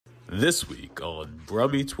This week on Bruh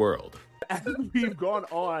Meets World. As we've gone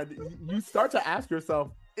on, you start to ask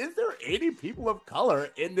yourself, is there any people of color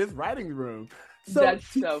in this writing room? So That's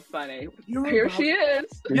so funny. you're Here about... she is.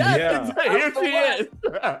 Yes, Yeah. exactly. Here she is.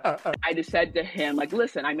 I just said to him, like,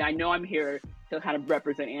 listen, I mean, I know I'm here to kind of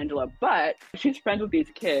represent Angela, but she's friends with these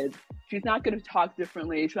kids. She's not going to talk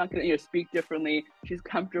differently. She's not going to speak differently. She's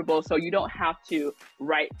comfortable. So you don't have to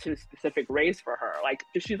write to a specific race for her. Like,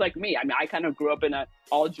 she's like me. I mean, I kind of grew up in an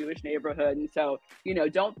all Jewish neighborhood. And so,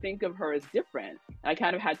 don't think of her as different. I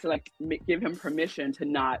kind of had to give him permission to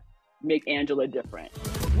not make Angela different.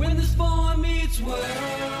 When this boy meets world.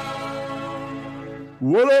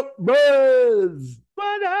 What up, Buzz?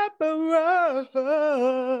 What up,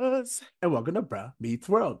 Buzz? And welcome to Bruh Meets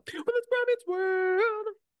World. Well, it's Bruh Meets World.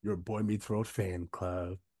 Your Boy Meets World fan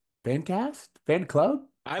club. Fan cast? Fan club?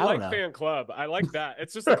 I like fan club. I like that.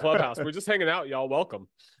 It's just a clubhouse. We're just hanging out, y'all. Welcome.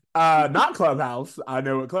 Not Clubhouse. I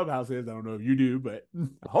know what Clubhouse is. I don't know if you do, but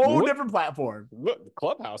a whole different platform. What,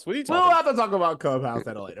 Clubhouse? What are you talking We'll about? have to talk about Clubhouse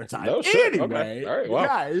at a later time. No shit. Anyway, Okay. All right, well,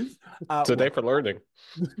 guys. Today for learning.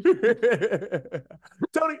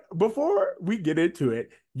 Tony, before we get into it,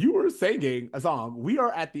 you were singing a song. We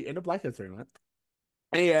are at the end of Black History Month.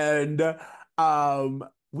 And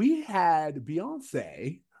we had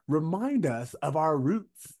Beyonce remind us of our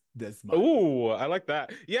roots this month. Ooh, I like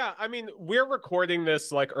that. Yeah, I mean, we're recording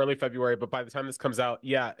this like early February, but by the time this comes out,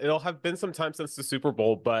 yeah, it'll have been some time since the Super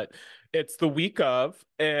Bowl, but it's the week of,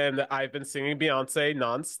 and I've been singing Beyonce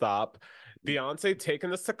nonstop. Beyonce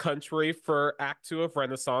taking us to country for Act 2 of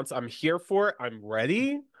Renaissance. I'm here for it. I'm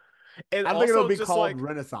ready. And I think it'll be just called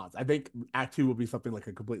Renaissance. I think Act 2 will be something like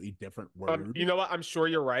a completely different word. You know what? I'm sure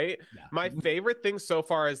you're right. Yeah. My favorite thing so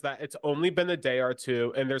far is that it's only been a day or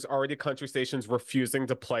two, and there's already country stations refusing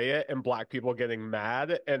to play it, and Black people getting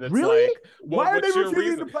mad. And it's really? like, well, why are they what's your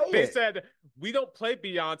refusing reason? to play They it? said, we don't play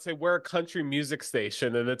Beyonce. We're a country music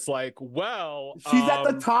station. And it's like, well, she's at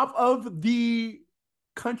the top of the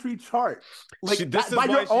country chart. Like, by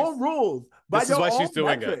your own rules. This is why she's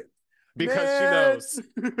doing it. Because she knows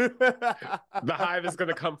the hive is going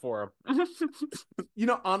to come for him.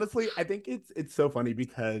 Honestly, I think it's so funny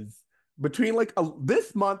because between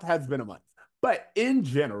this month has been a month, but in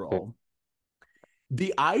general,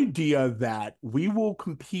 the idea that we will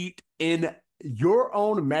compete in your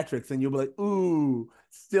own metrics and you'll be like, ooh,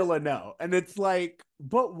 still a no. And it's like,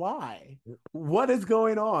 but why? What is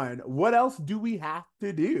going on? What else do we have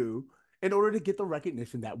to do in order to get the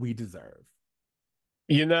recognition that we deserve?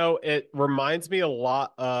 It reminds me a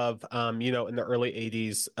lot of, in the early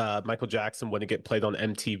 80s, Michael Jackson wouldn't get played on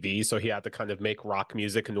MTV, so he had to kind of make rock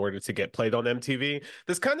music in order to get played on MTV.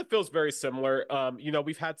 This kind of feels very similar.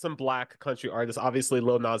 We've had some Black country artists. Obviously,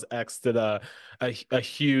 Lil Nas X did a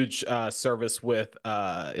huge service with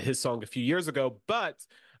his song a few years ago, but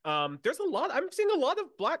I'm seeing a lot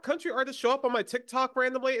of Black country artists show up on my TikTok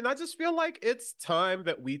randomly, and I just feel like it's time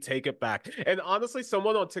that we take it back. And honestly,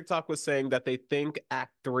 someone on TikTok was saying that they think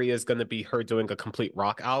Act 3 is going to be her doing a complete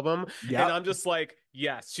rock album. Yep. And I'm just like,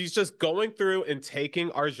 yes, she's just going through and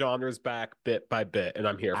taking our genres back bit by bit, and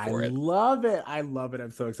I'm here for it. I love it.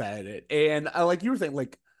 I'm so excited. And like you were saying,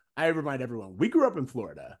 I remind everyone, we grew up in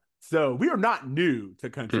Florida, so we are not new to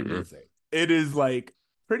country music. It is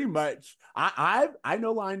pretty much, I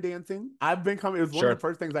know line dancing. I've been coming. It was one of the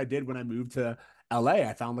first things I did when I moved to LA.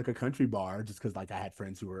 I found a country bar just because I had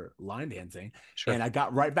friends who were line dancing, and I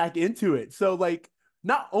got right back into it. So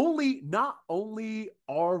not only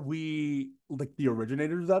are we the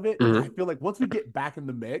originators of it, I feel like once we get back in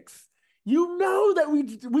the mix,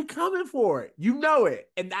 that we coming for it. It,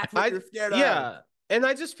 and that's what you're scared of. Yeah, and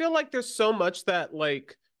I just feel like there's so much that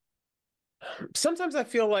sometimes I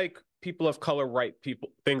feel like people of color write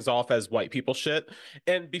things off as white people shit,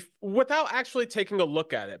 and without actually taking a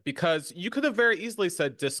look at it, because you could have very easily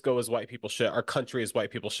said disco is white people shit, or country is white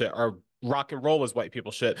people shit, or rock and roll is white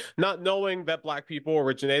people shit, not knowing that Black people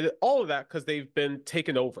originated all of that because they've been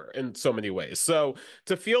taken over in so many ways. So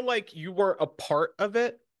to feel like you were a part of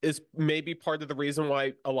it is maybe part of the reason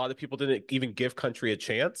why a lot of people didn't even give country a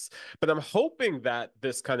chance. But I'm hoping that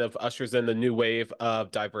this kind of ushers in the new wave of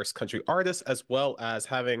diverse country artists, as well as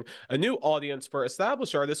having a new audience for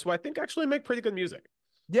established artists who I think actually make pretty good music.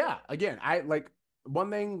 Yeah, again, I one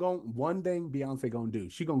thing Beyonce gonna do.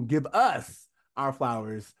 She gonna give us our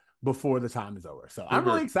flowers before the time is over. So I'm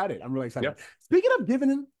really excited. Yep. Speaking of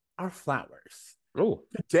giving our flowers,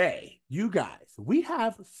 today, you guys, we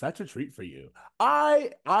have such a treat for you. I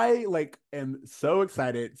am so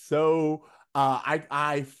excited. So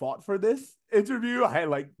I fought for this interview.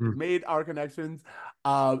 I made our connections.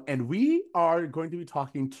 And we are going to be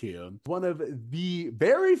talking to one of the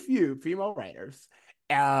very few female writers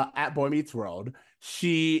at Boy Meets World.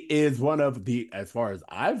 She is one of the, as far as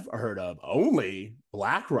I've heard of, only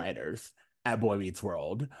Black writers at Boy Meets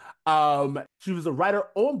World. She was a writer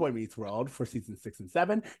on Boy Meets World for season 6 and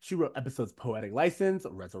 7. She wrote episodes Poetic License,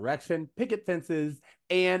 Resurrection, Picket Fences,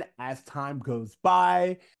 and As Time Goes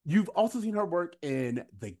By. You've also seen her work in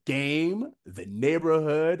The Game, The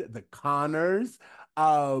Neighborhood, The Conners,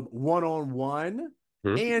 One on One,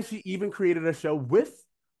 and she even created a show with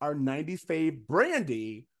our 90s fave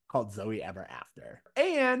Brandy called Zoe Ever After,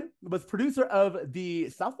 and was producer of the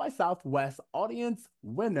South by Southwest audience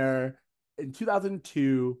winner in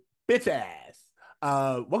 2002, Bitch Ass.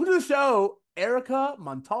 Welcome to the show, Erica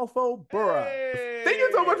Montolfo-Bura. Hey! Thank you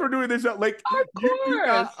so much for doing this show. Like, Of you do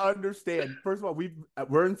not course. understand. First of all,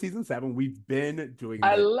 we're in season 7. We've been doing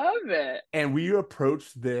I this, love it. and we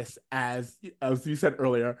approached this as you said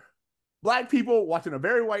earlier, Black people watching a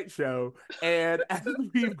very white show. And as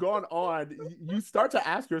we've gone on, you start to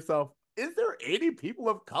ask yourself, is there any people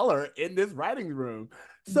of color in this writing room?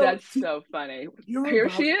 So That's so funny. you're Here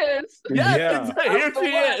about, she is. yes, Yeah. here the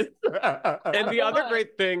she one. is. And the the other one.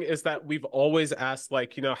 great thing is that we've always asked,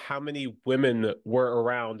 like, how many women were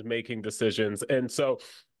around making decisions. And so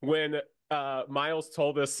when Miles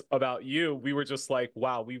told us about you, we were just like,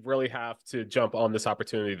 wow, we really have to jump on this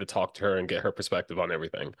opportunity to talk to her and get her perspective on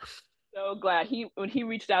everything. So glad when he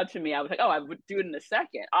reached out to me, I was like, oh, I would do it in a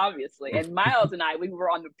second, obviously. And Miles and I, we were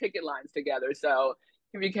on the picket lines together. So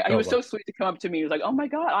he was so sweet to come up to me. He was like, oh my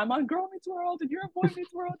God, I'm on Girl Meets World and you're on Boy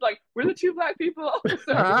Meets World. Like, we're the two Black people.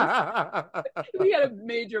 So we had a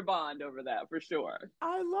major bond over that for sure.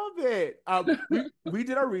 I love it. We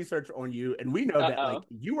did our research on you, and we know that like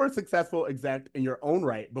you were a successful exec in your own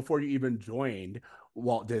right before you even joined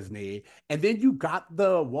Walt Disney, and then you got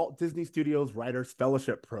the Walt Disney Studios Writers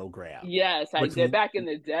Fellowship Program. Yes, I did back in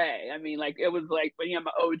the day. I mean, like it was like when I'm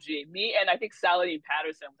an OG. Me and I think Saladin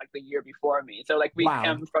Patterson was like the year before me. So like we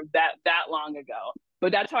come from that long ago.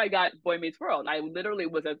 But that's how I got Boy Meets World. I literally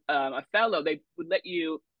was a fellow. They would let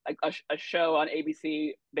you like a show on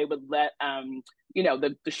ABC. They would let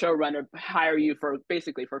the showrunner hire you for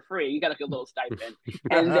basically for free. You got like a little stipend,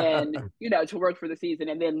 and then to work for the season.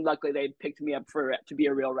 And then luckily they picked me up to be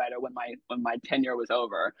a real writer when my tenure was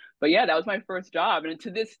over. But yeah, that was my first job, and to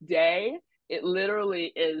this day, it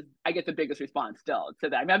literally is. I get the biggest response still to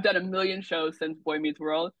that. I mean, I've done a million shows since Boy Meets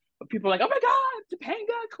World. But people are like, oh my God,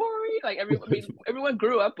 Topanga, Corey. Like everyone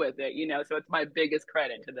grew up with it, so it's my biggest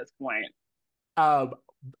credit to this point.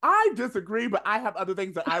 I disagree, but I have other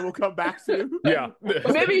things that I will come back to. Yeah.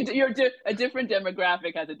 Well, maybe a different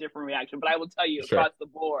demographic has a different reaction, but I will tell you across the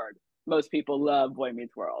board, most people love Boy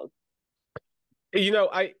Meets World.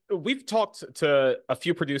 We've talked to a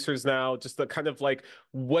few producers now, just the kind of like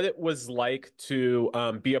what it was like to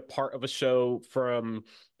be a part of a show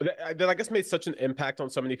that I guess made such an impact on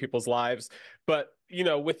so many people's lives. But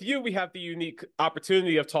with you, we have the unique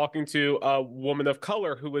opportunity of talking to a woman of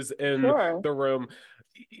color who was in the room.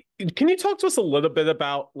 Can you talk to us a little bit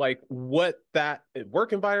about like what that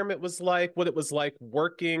work environment was like, what it was like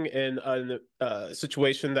working in a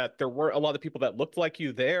situation that there weren't a lot of people that looked like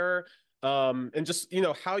you there? And just,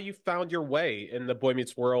 how you found your way in the Boy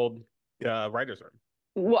Meets World writers room.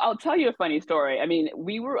 Well, I'll tell you a funny story. I mean,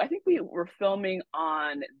 I think we were filming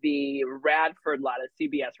on the Radford lot of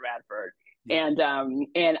CBS Radford. And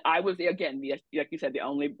I was, again, like you said, the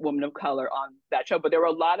only woman of color on that show. But there were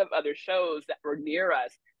a lot of other shows that were near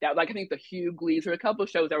us that, like, I think the Hughleys or a couple of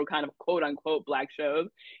shows that were kind of quote unquote Black shows.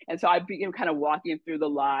 And so I began kind of walking through the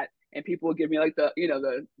lot. And people would give me like the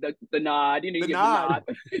nod, you get the nod.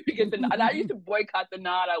 You get the nod. And I used to boycott the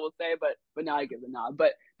nod, I will say, but now I give the nod.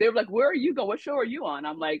 But they were like, "Where are you going? What show are you on?"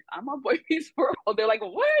 I'm like, "I'm on Boy Meets World." They're like,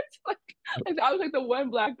 "What?" Like I was like the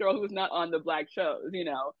one Black girl who was not on the Black shows,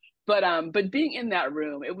 But being in that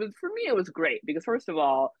room, it was great because first of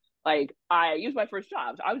all, like it was my first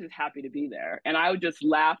job, so I was just happy to be there, and I just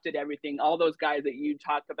laughed at everything. All those guys that you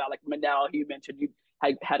talked about, like Manel, you mentioned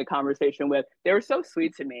I had a conversation with, they were so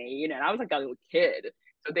sweet to me, and I was like a little kid.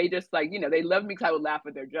 So they just like, they loved me because I would laugh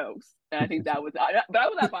at their jokes. And I think that was, but I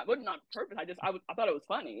would laugh, wasn't on purpose. I thought it was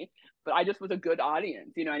funny, but I just was a good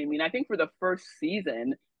audience. You know what I mean? I think for the first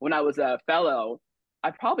season when I was a fellow, I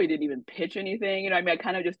probably didn't even pitch anything. I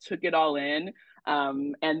kind of just took it all in.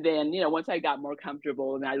 And then, once I got more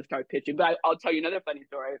comfortable, then I just started pitching. But I'll tell you another funny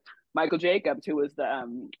story. Michael Jacobs, who was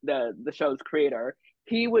the show's creator,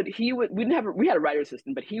 we had a writer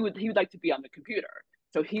assistant, but he would like to be on the computer.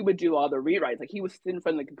 So he would do all the rewrites. Like he would sit in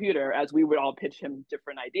front of the computer as we would all pitch him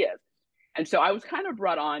different ideas. And so I was kind of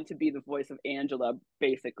brought on to be the voice of Angela,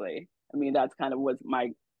 basically. I mean, that's kind of was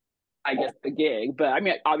I guess the gig. But I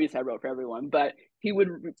mean, obviously I wrote for everyone, but he would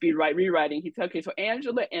be rewriting. He'd say, okay, so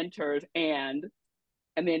Angela enters and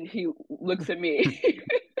then he looks at me.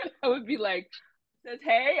 I would be like, says,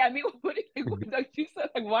 hey, I mean, like she said,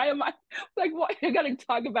 like, why am I like, why I gotta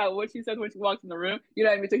talk about what she says when she walks in the room? You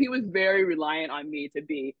know what I mean? So he was very reliant on me to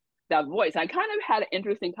be that voice. I kind of had an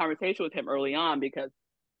interesting conversation with him early on because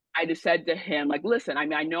I just said to him, like, listen, I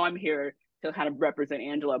mean, I know I'm here to kind of represent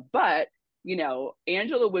Angela, but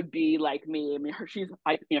Angela would be like me. I mean,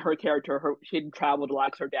 her character, she'd traveled a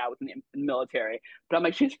lot because her dad was in the military. But I'm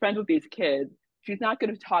like, she's friends with these kids. She's not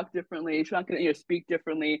going to talk differently. She's not going to speak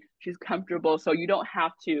differently. She's comfortable, so you don't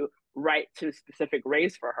have to write to a specific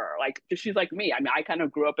race for her. Like she's like me. I mean, I kind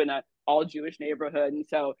of grew up in a all Jewish neighborhood, and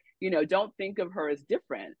so don't think of her as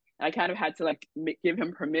different. And I kind of had to like give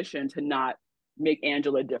him permission to not make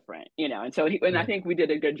Angela different, and so and I think we did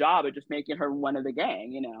a good job of just making her one of the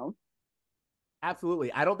gang.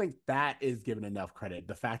 Absolutely. I don't think that is given enough credit.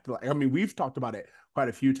 The fact that, I mean, we've talked about it quite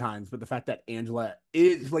a few times, but the fact that Angela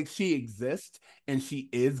is like, she exists and she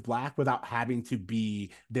is Black without having to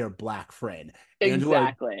be their Black friend.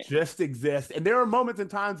 Exactly. Angela just exists. And there are moments and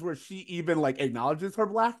times where she even like acknowledges her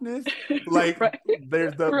Blackness. Like right.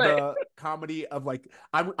 there's right. the comedy of like,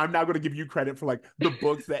 I'm now going to give you credit for like the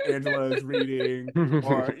books that Angela is reading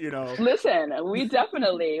or, Listen, we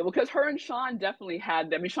definitely, because her and Sean definitely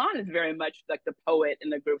had, I mean, Sean is very much like the poet in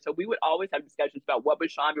the group. So we would always have discussions about what would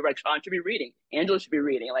Sean be like. Sean should be reading. Angela should be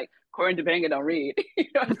reading. Like Corey and Topanga don't read.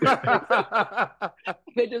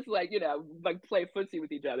 They just like, like play footsie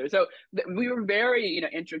with each other. So we were very,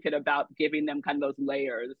 intricate about giving them kind of those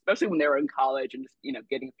layers, especially when they were in college and just,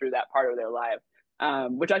 getting through that part of their life.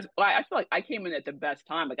 Which I feel like I came in at the best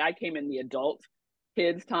time. Like I came in the adult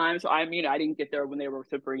kids time. So I didn't get there when they were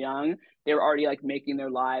super young. They were already like making their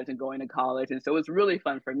lives and going to college. And so it was really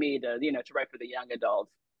fun for me to, to write for the young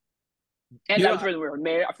adults. And that was when we were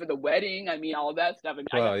married for the wedding. I mean, all that stuff. And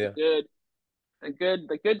I got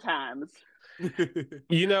the good times.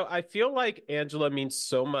 I feel like Angela means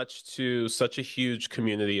so much to such a huge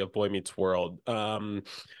community of Boy Meets World.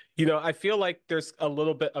 I feel like there's a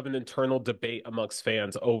little bit of an internal debate amongst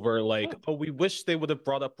fans over like, oh, we wish they would have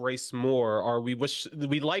brought up race more, or we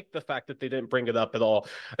like the fact that they didn't bring it up at all.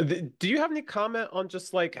 Do you have any comment on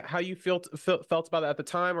just like how you felt about it at the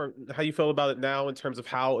time, or how you feel about it now in terms of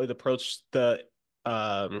how it approached the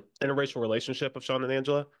interracial relationship of Sean and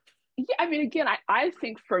Angela? Yeah, I mean, again, I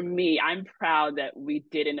think for me, I'm proud that we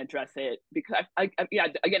didn't address it because yeah,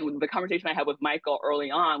 again, the conversation I had with Michael early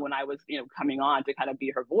on when I was, coming on to kind of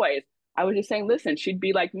be her voice, I was just saying, listen, she'd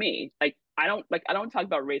be like me. Like, I don't talk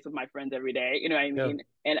about race with my friends every day. You know what I mean?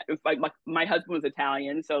 Yeah. And if, like, my husband was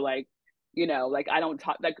Italian, so like, like I don't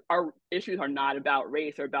talk, like our issues are not about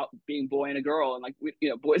race or about being boy and a girl. And like,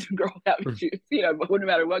 boys and girls have issues, no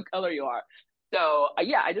matter what color you are. So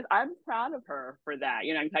yeah, I'm proud of her for that.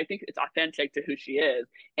 I think it's authentic to who she is.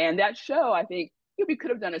 And that show, I think we could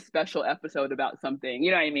have done a special episode about something,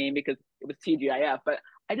 you know what I mean? Because it was TGIF. But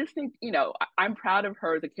I just think, I'm proud of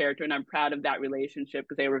her as a character and I'm proud of that relationship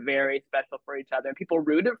because they were very special for each other and people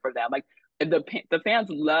rooted for them. Like the fans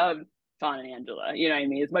loved Sean and Angela, you know what I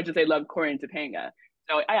mean? As much as they loved Corey and Topanga.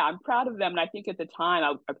 So yeah, I'm proud of them. And I think at the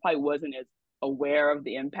time I probably wasn't as aware of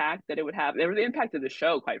the impact that it would have. There was the impact of the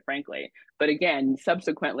show, quite frankly. But again,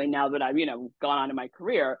 subsequently, now that I've gone on in my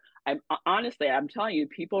career, I'm telling you,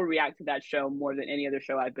 people react to that show more than any other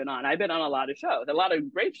show I've been on. I've been on a lot of shows, a lot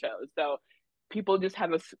of great shows. So people just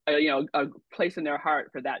have a place in their heart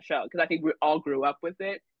for that show because I think we all grew up with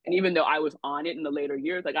it. And even though I was on it in the later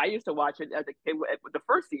years, like I used to watch it as a kid with the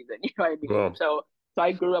first season. You know what I mean? Wow. So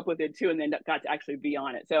I grew up with it too, and then got to actually be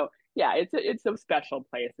on it. So yeah, it's a special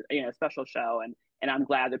place, special show, and I'm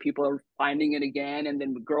glad that people are finding it again. And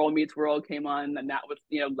then Girl Meets World came on, and that was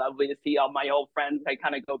lovely to see all my old friends. I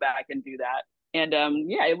kind of go back and do that, and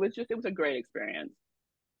yeah, it was a great experience.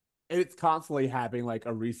 It's constantly having like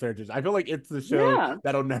a resurgence. I feel like it's the show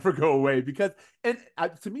that'll never go away because, and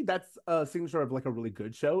to me, that's a signature of like a really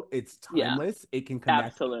good show. It's timeless. It can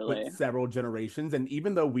connect with several generations. And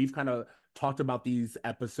even though we've kind of talked about these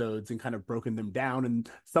episodes and kind of broken them down, and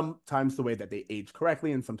sometimes the way that they age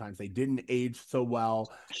correctly, and sometimes they didn't age so well.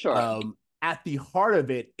 Sure. At the heart of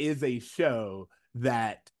it is a show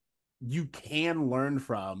that you can learn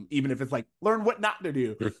from, even if it's like learn what not to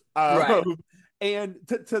do. Right. And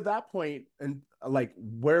to that point, and like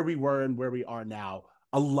where we were and where we are now,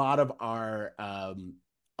 a lot of our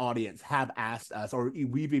audience have asked us, or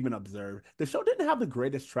we've even observed, the show didn't have the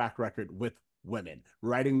greatest track record with women,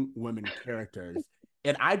 writing women characters.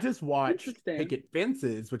 And I just watched Interesting. Picket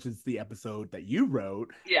Fences, which is the episode that you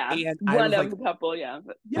wrote, Yeah, and I one was of like, a couple. Yeah,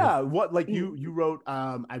 but, yeah, what like mhm. you wrote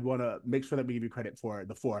I want to make sure that we give you credit for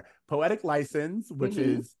the four. Poetic License, which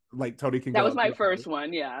Mhm. is like Tony can That go was up my your alley. first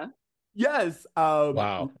one. Yeah. Yes,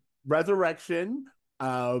 Wow. Resurrection,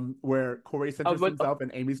 where Corey Oh, centers but himself in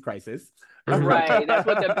Amy's crisis. right.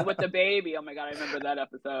 That's with the baby. Oh my God, I remember that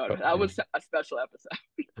episode. That was a special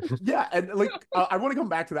episode. Yeah, and like I want to come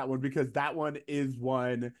back to that one because that one is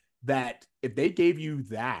one that if they gave you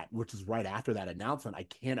that, which is right after that announcement, I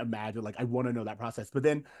can't imagine. Like I want to know that process. But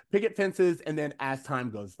then Picket Fences, and then As Time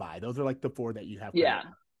Goes By, those are like the four that you have credit Yeah.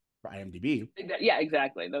 for IMDb. Yeah,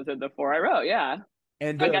 exactly. Those are the four I wrote. Yeah.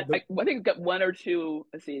 And I got, I think I got one or two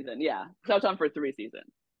a season. Yeah. So I was on for 3 seasons.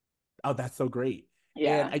 oh, that's so great. And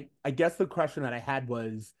Yeah. I guess the question that I had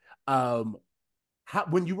was, um, how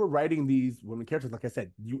when you were writing these women characters, like I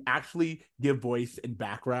said, you actually give voice and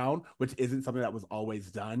background, which isn't something that was always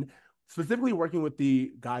done. Specifically working with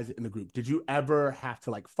the guys in the group, did you ever have to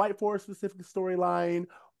like fight for a specific storyline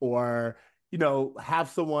or, have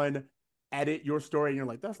someone edit your story and you're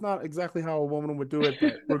like, that's not exactly how a woman would do it,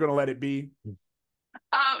 but we're gonna let it be?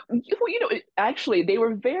 Well, actually, they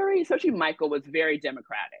were very, especially Michael was very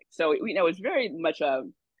democratic. So, it's very much a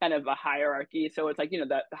kind of a hierarchy. So it's like,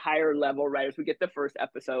 the higher level writers would get the first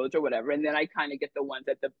episodes or whatever. And then I kind of get the ones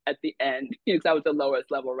at the end, because I was the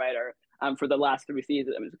lowest level writer for the last 3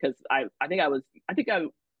 seasons. Because I think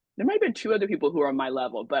there might have been two other people who were on my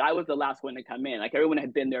level, but I was the last one to come in. Like everyone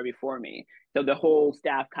had been there before me. So the whole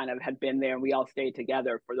staff kind of had been there and we all stayed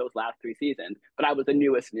together for those last 3 seasons. But I was the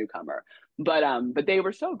newest newcomer. But they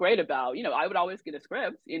were so great about, I would always get a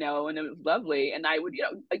script, and it was lovely. And I would,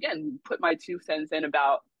 again, put my 2 cents in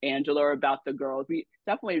about Angela or about the girls. We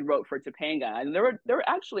definitely wrote for Topanga. And there were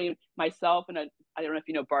actually myself and I don't know if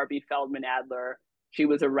you know Barbie Feldman Adler. She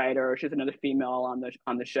was a writer. She's another female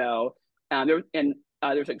on the show. There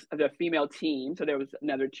was a female team, so there was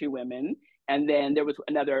another two women, and then there was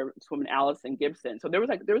another woman, Allison Gibson. So there was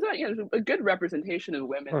a good representation of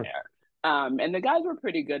women there. And the guys were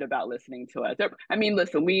pretty good about listening to us. I mean,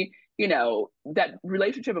 listen, that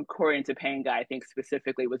relationship of Corey and Topanga, I think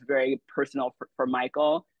specifically was very personal for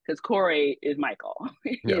Michael because Corey is Michael,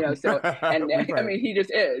 Yeah. so, and We've I heard. mean, he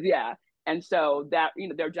just is, yeah. And so that,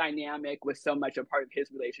 their dynamic was so much a part of his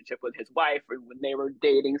relationship with his wife or when they were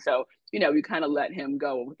dating. So, we kind of let him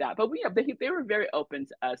go with that. But they were very open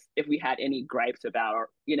to us if we had any gripes about, or,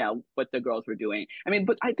 what the girls were doing. I mean,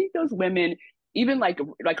 but I think those women, even like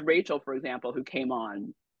Rachel, for example, who came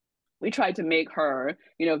on, we tried to make her,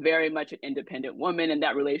 very much an independent woman, and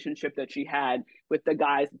that relationship that she had with the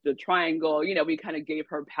guys, the triangle, we kind of gave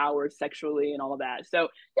her power sexually and all of that. So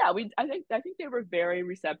yeah, I think they were very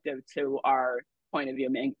receptive to our point of view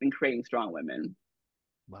in creating strong women.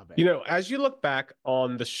 Love it. As you look back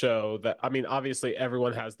on the show, that I mean, obviously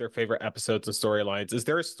everyone has their favorite episodes and storylines. Is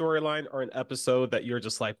there a storyline or an episode that you're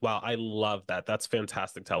just like, wow, I love that. That's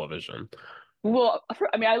fantastic television. Well,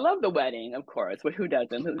 I mean, I love the wedding, of course. But who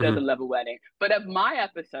doesn't? Who Mhm. doesn't love a wedding? But of my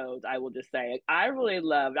episodes, I will just say I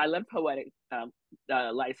love Poetic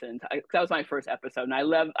License. That was my first episode, and I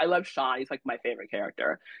love Sean. He's like my favorite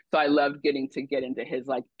character. So I loved getting to get into his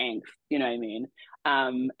like angst. You know what I mean?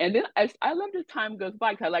 And then I loved as time goes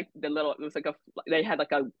by because I liked the little. It was like they had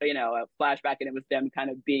like a flashback, and it was them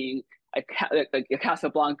kind of being like a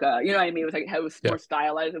Casablanca, you know what I mean? It was Yeah. more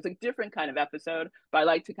stylized. It was a different kind of episode, but I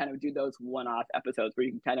like to kind of do those one-off episodes where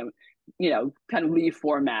you can kind of leave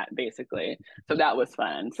format basically. So that was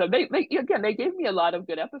fun. So they gave me a lot of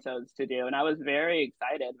good episodes to do, and I was very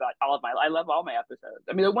excited about all of my. I love all my episodes.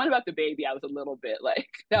 I mean, the one about the baby, I was a little bit like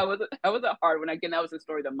that was a hard one. Again, that was a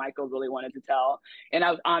story that Michael really wanted to tell, and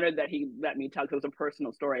I was honored that he let me tell because it was a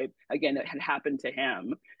personal story. Again, that had happened to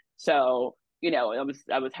him. So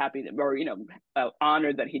I was happy that, or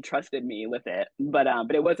honored that he trusted me with it. But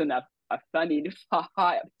it wasn't a funny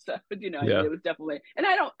episode. I mean, Yeah. it was definitely, and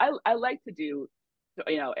I like to do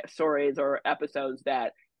stories or episodes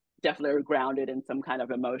that definitely are grounded in some kind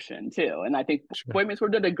of emotion too. And I think Sure. Boy Meets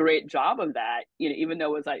World did a great job of that. Even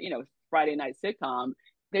though it was like Friday night sitcom,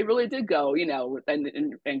 they really did go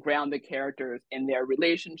and ground the characters in their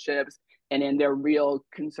relationships and in their real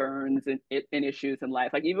concerns and issues in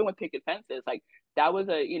life. Like even with Picket Fences, like that was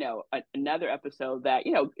another episode that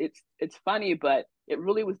it's funny, but it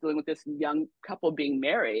really was dealing with this young couple being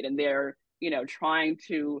married and they're trying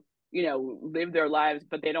to live their lives,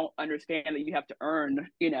 but they don't understand that you have to earn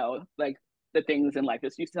like the things in life.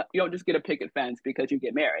 You don't just get a picket fence because you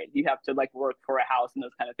get married. You have to like work for a house and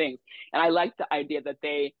those kind of things. And I like the idea that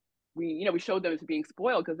we showed them as being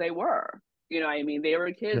spoiled because they were. I mean, they were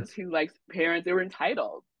Yeah. kids who like parents, they were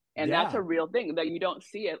entitled. And that's a real thing that you don't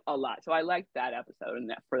see it a lot. So I liked that episode and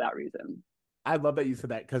that for that reason. I love that you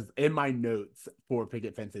said that because in my notes for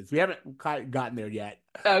Picket Fences, we haven't quite gotten there yet.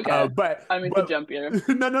 Okay. But I mean to jump here.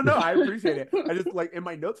 No, I appreciate it. I just like in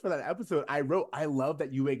my notes for that episode, I wrote, I love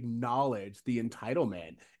that you acknowledge the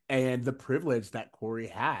entitlement and the privilege that Corey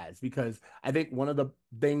has, because I think one of the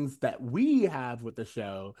things that we have with the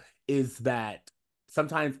show is that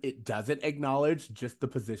sometimes it doesn't acknowledge just the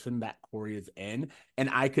position that Corey is in. And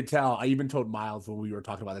I could tell, I even told Miles when we were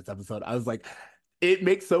talking about this episode, I was like, it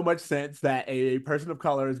makes so much sense that a person of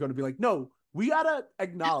color is going to be like, no, we gotta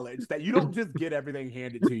acknowledge that you don't just get everything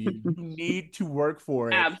handed to you. You need to work for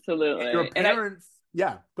it. Absolutely. And your parents,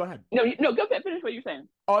 yeah, go ahead. No, go ahead, finish what you're saying.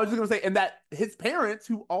 Oh, I was just gonna say, and that his parents,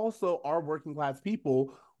 who also are working class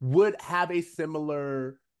people, would have a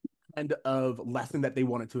similar kind of lesson that they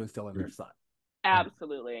wanted to instill in their son.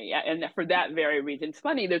 Absolutely. Yeah. And for that very reason, it's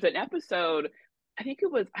funny. There's an episode, I think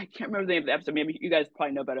it was, I can't remember the name of the episode. Maybe you guys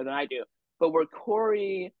probably know better than I do, but where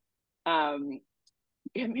Corey, him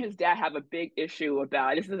and his dad have a big issue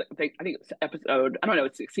about this is I think it's episode, I don't know,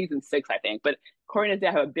 it's season 6 I think, but Corey and his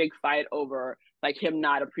dad have a big fight over like him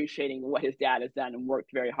not appreciating what his dad has done and worked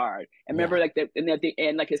very hard. And remember like at the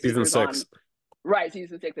end, like his season 6 on, right,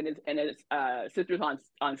 season 6, and his sister's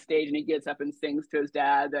on stage and he gets up and sings to his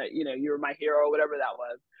dad that, you know, you're my hero, whatever that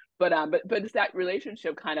was. But it's that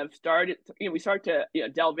relationship kind of started, you know, we start to, you know,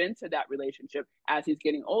 delve into that relationship as he's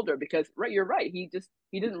getting older, because you're right, he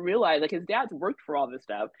didn't realize like his dad's worked for all this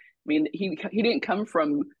stuff. I mean, he didn't come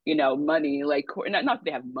from, you know, money, like not that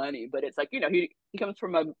they have money, but it's like, you know, he comes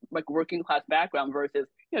from a like working class background versus,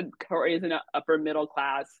 you know, Corey is in an upper middle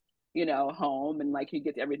class, you know, home, and like he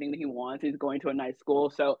gets everything that he wants. He's going to a nice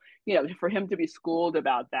school, so you know, for him to be schooled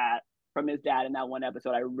about that from his dad in that one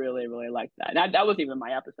episode, I really, really liked that. That wasn't even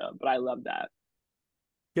my episode, but I love that.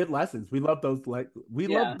 Good lessons. We love those, like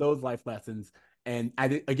love those life lessons. And I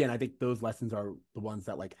think those lessons are the ones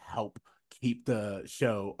that like help keep the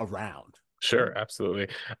show around. Sure, absolutely.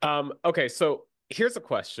 Okay, so here's a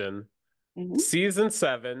question. Season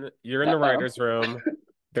 7, you're in the writer's room.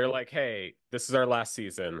 They're like, hey, this is our last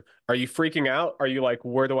season. Are you freaking out? Are you like,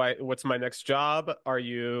 what's my next job? Are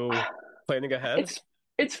you planning ahead?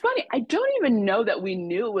 It's funny. I don't even know that we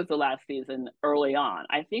knew it was the last season early on.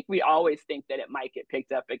 I think we always think that it might get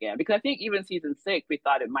picked up again, because I think even season 6, we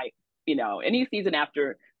thought it might, you know, any season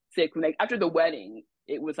after 6, after the wedding,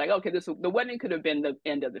 it was like, okay, the wedding could have been the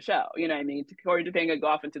end of the show. You know what I mean? Corey and Topanga go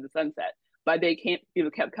off into the sunset, but they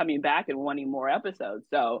kept coming back and wanting more episodes.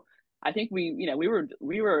 So I think we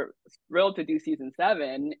were thrilled to do season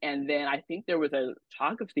 7, and then I think there was a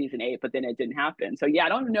talk of season 8, but then it didn't happen. So yeah, I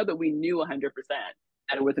don't know that we knew 100%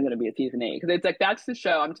 that it wasn't going to be a season 8, because it's like that's the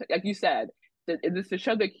show. Like you said, it's the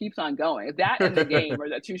show that keeps on going. That and The Game are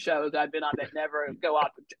the 2 shows I've been on that never go off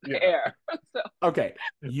the air. So. Okay,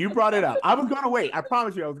 you brought it up. I was going to wait. I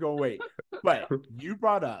promise you, I was going to wait. But you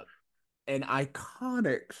brought up an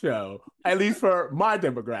iconic show, at least for my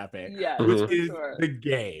demographic, which is The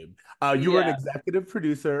Game. You were an executive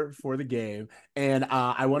producer for The Game, and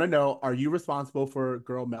I want to know, are you responsible for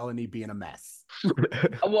girl Melanie being a mess?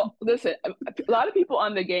 Well, listen, a lot of people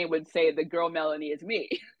on The Game would say the girl Melanie is me.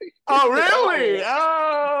 Oh, really?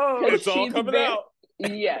 Oh, it's all coming out.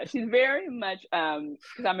 Yeah, she's very much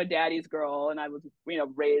because I'm a daddy's girl, and I was, you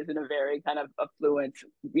know, raised in a very kind of affluent,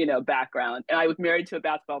 you know, background, and I was married to a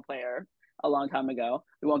basketball player a long time ago.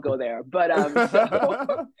 We won't go there, but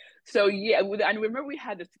so yeah, I remember we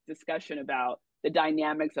had this discussion about the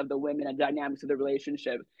dynamics of the women and dynamics of the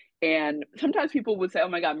relationship, and sometimes people would say, "Oh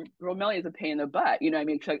my God, girl Melanie is a pain in the butt," you know what I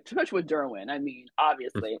mean? Especially with Derwin. I mean,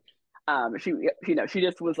 obviously, she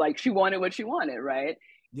just was like, she wanted what she wanted, right?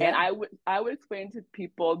 Yeah. And I would explain to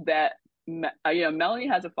people that you know, Melanie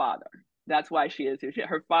has a father. That's why she is here.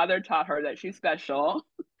 Her father taught her that she's special,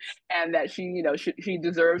 and that she, you know, she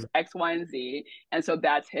deserves X, Y, and Z, and so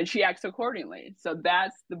and she acts accordingly. So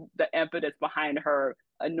that's the impetus behind her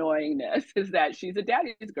annoyingness, is that she's a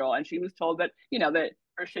daddy's girl, and she was told that, you know, that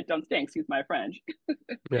her shit don't stink. Excuse my French.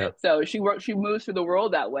 Yeah. So she moves through the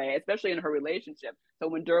world that way, especially in her relationship. So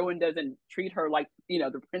when Derwin doesn't treat her like, you know,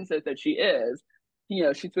 the princess that she is, you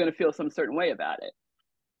know, she's going to feel some certain way about it.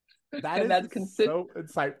 That's so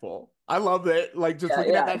insightful. I love it. Like, just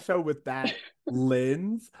looking at that show with that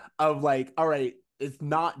lens of like, all right, it's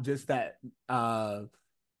not just that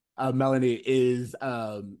Melanie is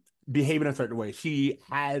behaving a certain way.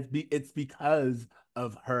 It's because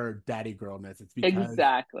of her daddy girlness. It's because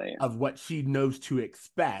of what she knows to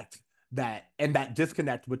expect, and that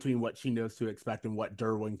disconnect between what she knows to expect and what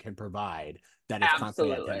Derwin can provide, that is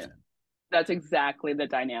constantly at tension. That's exactly the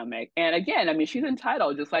dynamic. And again, I mean, she's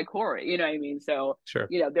entitled just like Corey, you know what I mean? So, Sure.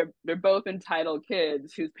 they're both entitled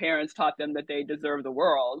kids whose parents taught them that they deserve the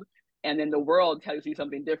world, and then the world tells you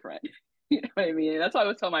something different. You know what I mean? And that's why I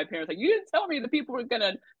always tell my parents, like, you didn't tell me the people were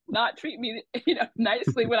gonna not treat me,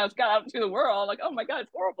 nicely when I was got out into the world. Like, oh my God,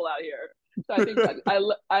 it's horrible out here. So I think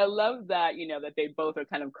I love that, that they both are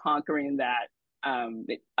kind of conquering that.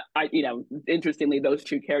 Interestingly, those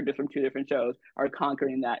two characters from two different shows are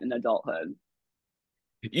conquering that in adulthood.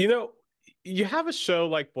 You know, you have a show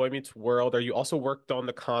like Boy Meets World, or you also worked on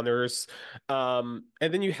The Conners. And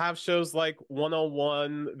then you have shows like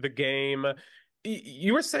 101, The Game.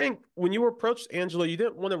 You were saying when you approached Angela, you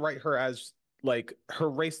didn't want to write her as like her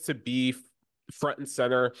race to be front and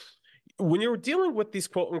center. When you're dealing with these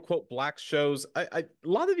quote unquote black shows, a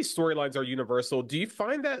lot of these storylines are universal. Do you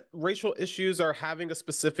find that racial issues or having a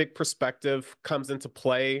specific perspective comes into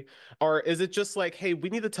play? Or is it just like, hey, we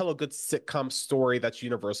need to tell a good sitcom story that's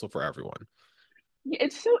universal for everyone?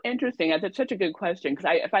 It's so interesting. That's such a good question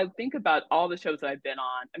because if I think about all the shows that I've been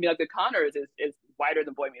on, I mean, like The Conners is wider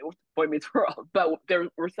than Boy Meets World, but there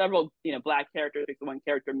were several black characters. Like one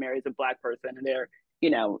character marries a black person, and they're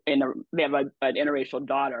they have an interracial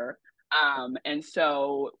daughter. And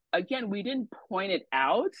so again, we didn't point it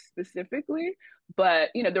out specifically, but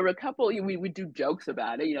there were a couple we would do jokes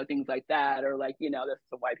about it, things like that, or like this is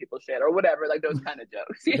some white people shit or whatever, like those kind of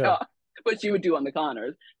jokes, Yeah. what you would do on The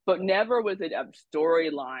Conners, but never was it a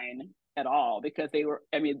storyline at all because they were.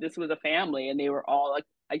 I mean, this was a family, and they were all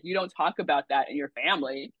like you don't talk about that in your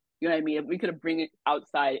family. You know what I mean? If we could have bring it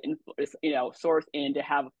outside and source in to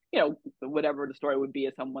have whatever the story would be,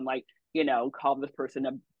 as someone like call this person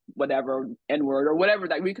a whatever N-word or whatever,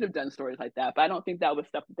 that we could have done stories like that. But I don't think that was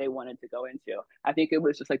stuff that they wanted to go into. I think it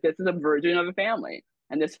was just like, this is a version of a family.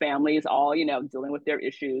 And this family is all, dealing with their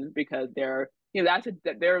issues because they're,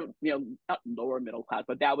 they're, not lower middle class,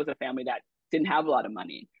 but that was a family that didn't have a lot of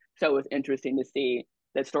money. So it was interesting to see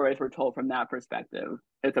that stories were told from that perspective,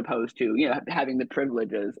 as opposed to, having the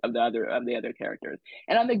privileges of the other characters.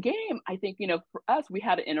 And on The Game, I think, for us, we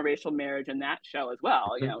had an interracial marriage in that show as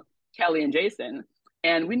well, Kelly and Jason.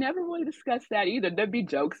 And we never really discussed that either. There'd be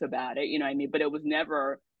jokes about it, what I mean? But it was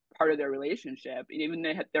never part of their relationship. And even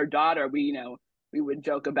they had their daughter, we would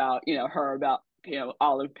joke about, her about,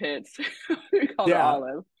 Olive Pitts. We called her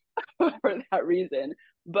Olive for that reason.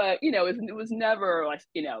 But, it was never like,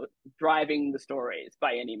 driving the stories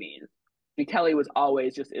by any means. And Kelly was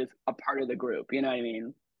always just is a part of the group, you know what I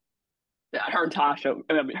mean? Her and Tasha,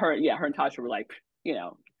 her and Tasha were like,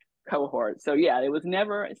 cohorts. So yeah, it's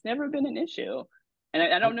never been an issue. And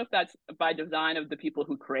I don't know if that's by design of the people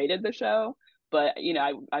who created the show, but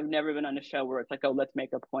I've never been on a show where it's like, oh, let's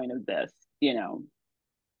make a point of this.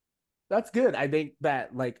 That's good. I think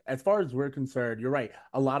that, like, as far as we're concerned, you're right.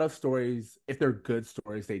 A lot of stories, if they're good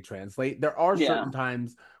stories, they translate. There are certain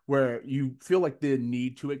times where you feel like the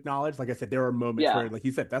need to acknowledge. Like I said, there are moments where, like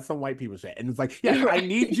you said, that's some white people shit, and it's like, yeah, right. I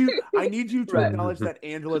need you to acknowledge that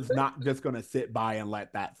Angela's not just going to sit by and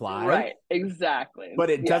let that fly. Right. Exactly. But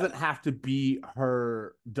it doesn't have to be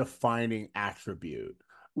her defining attribute.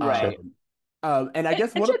 Right. And I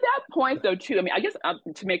guess to that point, though, too, I mean, I guess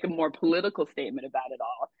to make a more political statement about it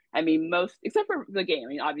all, I mean, most, except for The Game, I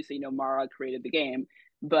mean, obviously, Mara created The Game,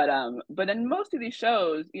 but in most of these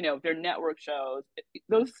shows, if they're network shows,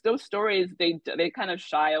 those stories, they kind of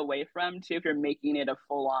shy away from, too, if you're making it a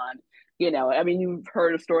full on, I mean, you've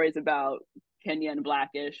heard of stories about Kenya and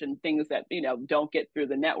Blackish and things that, don't get through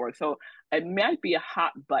the network. So it might be a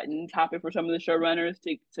hot button topic for some of the showrunners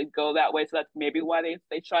to go that way. So that's maybe why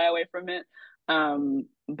they shy away from it.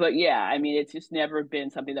 But yeah, I mean, it's just never been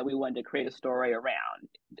something that we wanted to create a story around.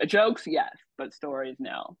 Jokes, yes, but stories,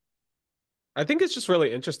 no. I think it's just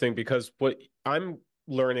really interesting because what I'm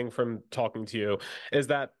learning from talking to you is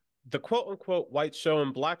that the quote unquote white show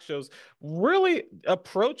and black shows really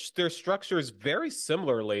approach their structures very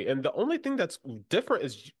similarly. And the only thing that's different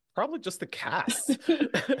is probably just the cast.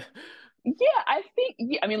 Yeah, I think.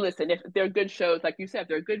 Yeah, I mean, listen, if they're good shows, like you said, if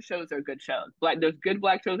they're good shows, they're good shows. There's good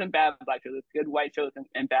black shows and bad black shows. There's good white shows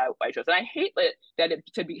and bad white shows. And I hate that it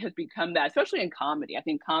has become that, especially in comedy. I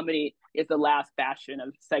think comedy is the last bastion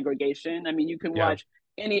of segregation. I mean, you can watch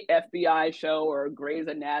any FBI show or Grey's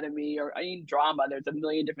Anatomy or any drama. There's a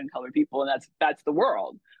million different colored people, and that's the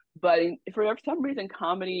world. But for some reason,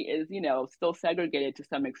 comedy is still segregated to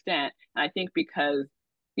some extent. And I think because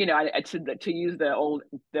to use the old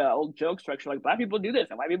joke structure, like black people do this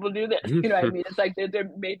and white people do this. You know what I mean? It's like there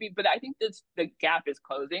maybe, but I think this the gap is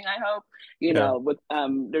closing. I hope Yeah. with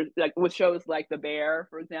there's like with shows like The Bear,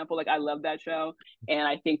 for example. Like I love that show, and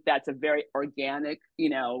I think that's a very organic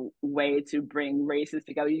way to bring races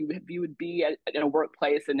together. You would be in a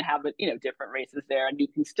workplace and have different races there, and you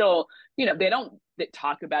can still they don't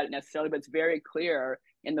talk about it necessarily, but it's very clear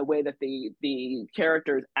in the way that the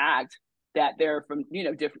characters act that they're from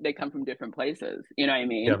different, they come from different places, you know what I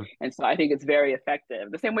mean? Yeah. And so I think it's very effective.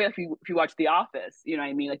 The same way if you watch The Office, you know what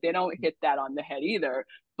I mean? Like they don't hit that on the head either,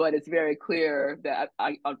 but it's very clear that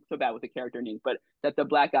I'm so bad with the character names, but that the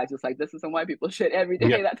black guy's just like, this is some white people shit every day.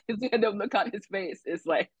 Yeah. That's the end of look on his face. It's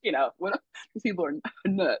like, what these people are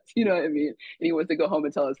nuts, you know what I mean? And he wants to go home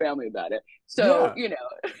and tell his family about it. So, Yeah.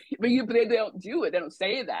 but they don't do it. They don't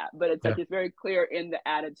say that, but it's like it's very clear in the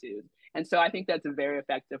attitude. And so I think that's a very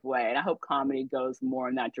effective way. And I hope comedy goes more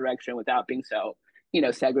in that direction without being so,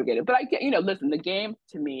 segregated. But I get, listen, the game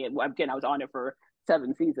to me, again, I was on it for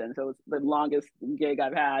 7 seasons. So it's the longest gig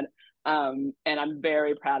I've had. And I'm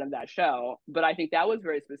very proud of that show. But I think that was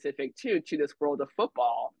very specific too to this world of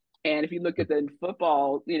football. And if you look at the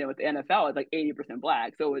football, with the NFL, it's like 80%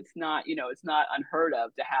 black. So it's not, it's not unheard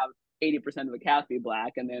of to have 80% of the cast be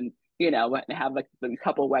black and then, have like a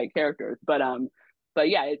couple white characters. But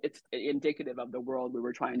yeah, it's indicative of the world we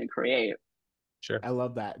were trying to create. Sure. I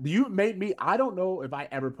love that. You made me, I don't know if I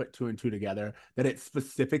ever put 2 and 2 together that it's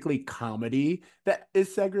specifically comedy that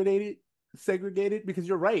is segregated because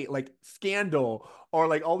you're right. Like Scandal or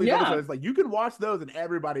like all these other shows, like you can watch those and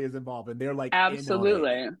everybody is involved and they're like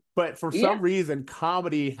absolutely. But for some reason,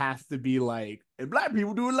 comedy has to be like, and black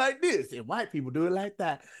people do it like this and white people do it like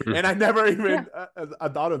that. And I never even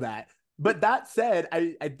thought of that. But that said,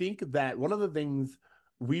 I think that one of the things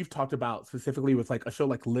we've talked about specifically with like a show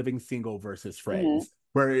like Living Single versus Friends,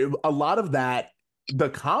 where a lot of that,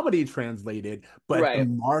 the comedy translated, but the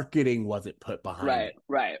marketing wasn't put behind it.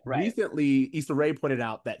 Right. Recently, Issa Rae pointed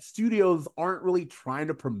out that studios aren't really trying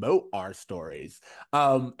to promote our stories.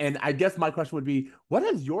 And I guess my question would be, what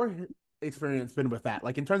has your experience been with that?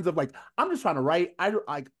 Like in terms of like, I'm just trying to write.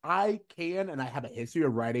 I can and I have a history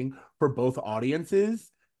of writing for both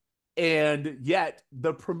audiences. And yet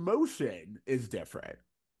the promotion is different.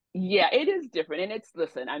 Yeah, it is different. And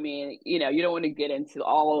listen, I mean, you don't want to get into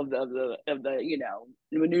all of the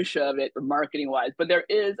minutia of it marketing wise, but there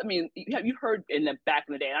is, I mean, you've heard back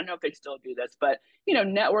in the day, I don't know if they still do this, but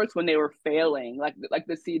networks when they were failing, like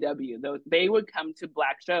the CW, they would come to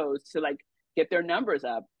black shows to like get their numbers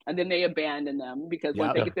up and then they abandon them because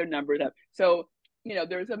once they get their numbers up. So,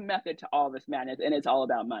 there's a method to all this madness and it's all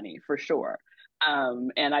about money for sure.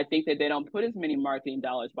 And I think that they don't put as many marketing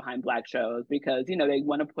dollars behind black shows because, they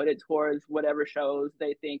want to put it towards whatever shows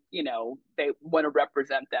they think, they want to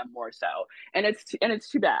represent them more so. And it's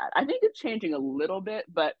too bad. I think it's changing a little bit,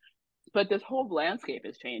 but this whole landscape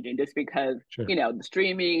is changing just because, the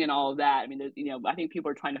streaming and all of that. I mean, I think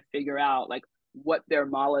people are trying to figure out like what their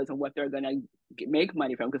model is and what they're going to make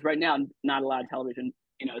money from. Because right now, not a lot of television,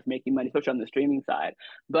 is making money, especially on the streaming side.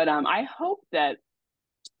 But I hope that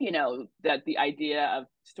that the idea of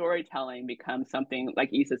storytelling becomes something like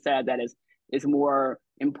Issa said that is more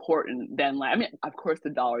important than I mean, of course the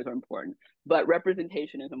dollars are important, but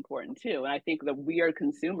representation is important too. And I think that we are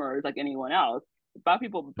consumers like anyone else. Black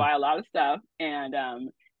people buy a lot of stuff, and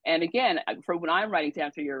again, for when I'm writing, to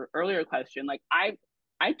answer your earlier question, like I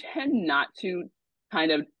tend not to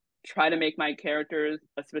kind of try to make my characters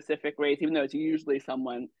a specific race, even though it's usually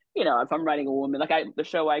someone. If I'm writing a woman, like the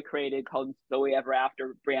show I created called Zoe Ever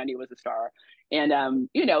After, Brandy was a star. And,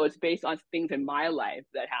 it's based on things in my life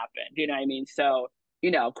that happened, you know what I mean? So,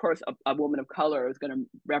 of course, a woman of color is going to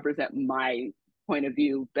represent my point of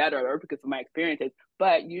view better because of my experiences.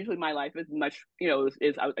 But usually my life is much, I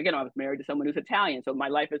was married to someone who's Italian. So my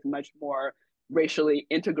life is much more racially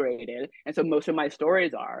integrated. And so most of my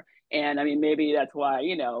stories are. And I mean, maybe that's why,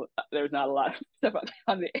 there's not a lot of stuff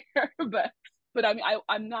on the air, but I mean,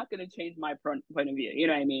 I'm not going to change my point of view. You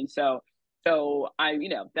know what I mean? So I,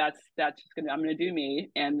 that's just I'm going to do me.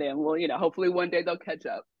 And then we'll, hopefully one day they'll catch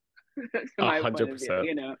up to my point of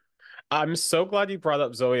view, I'm so glad you brought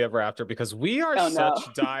up Zoe Ever After because we are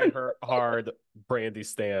such die-hard Brandy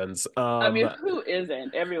stans. I mean, who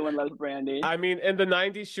isn't? Everyone loves Brandy. I mean, in the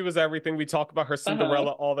 90s, she was everything. We talk about her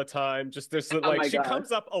Cinderella all the time. Just there's like, she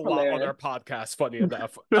comes up a lot on our podcast, funny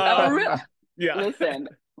enough. Really? Yeah. Listen,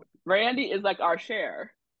 Brandy is like our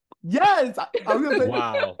Cher. Yes, I was gonna say,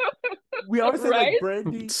 wow. We always say like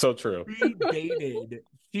Brandy. So true. Predated.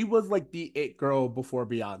 She was like the it girl before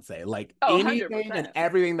Beyonce. Like 100%. anything and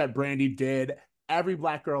everything that Brandy did every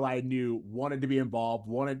Black girl I knew wanted to be involved,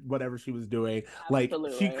 wanted whatever she was doing. Like she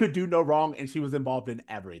Absolutely. could do no wrong, and she was involved in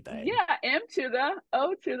everything. Yeah, M to the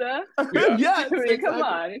O to the. Yeah. I Yes, mean, come exactly.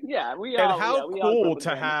 on. Yeah, And how we all grew up cool with to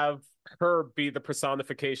Grammy. have her be the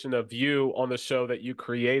personification of you on the show that you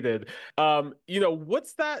created.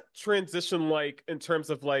 What's that transition like in terms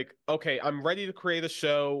of like, okay, I'm ready to create a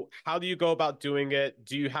show. How do you go about doing it?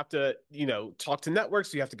 Do you have to, talk to networks?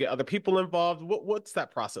 Do you have to get other people involved? What's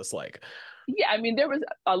that process like? Yeah, I mean, there was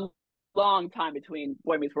a long time between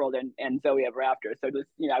Boy Meets World and Zoe Ever After. So just,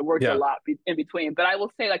 I worked a Yeah. lot in between. But I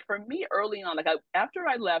will say, like, for me early on, like, after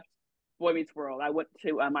I left Boy Meets World, I went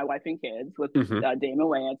to My Wife and Kids with Hmm. Damon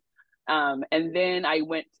Wayans. And then I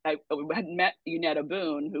had met Unetta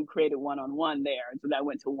Boone, who created One on One there. And so I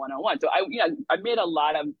went to One on One. So I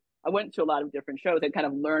went to a lot of different shows and kind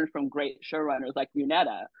of learned from great showrunners like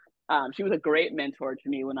Unetta. She was a great mentor to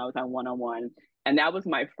me when I was on One on One. And that was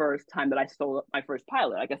my first time that I sold my first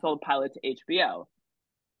pilot. Like I sold a pilot to HBO.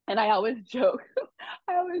 And I always joke, so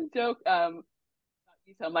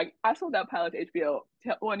I'm like, I sold that pilot to HBO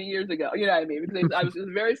 20 years ago. You know what I mean? Because it was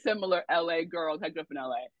a very similar LA girl. I grew up in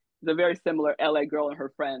LA. It was a very similar LA girl and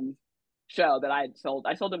her friends show that I had sold.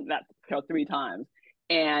 I sold them that show 3 times.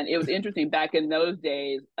 And it was interesting back in those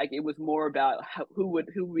days, like it was more about who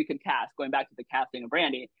we could cast, going back to the casting of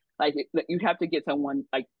Brandy. Like you'd have to get someone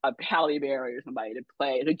like a Halle Berry or somebody to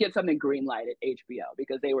play, to get something green light at HBO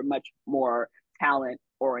because they were much more talent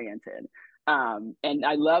oriented. And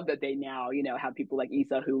I love that they now, have people like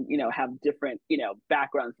Issa who, have different,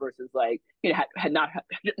 backgrounds versus like, had not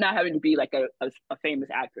having to be like a famous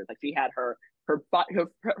actress. Like she had her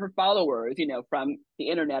followers, from the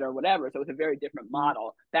internet or whatever. So it was a very different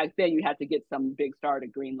model. Back then, you had to get some big star to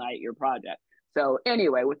greenlight your project. So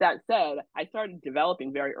anyway, with that said, I started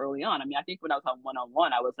developing very early on. I mean, I think when I was on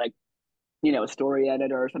One, I was like, a story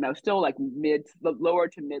editor or something. I was still like lower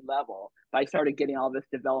to mid level, but I started getting all this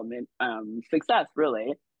development success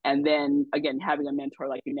really. And then again, having a mentor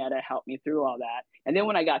like Unetta helped me through all that. And then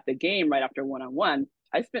when I got the game right after One on One,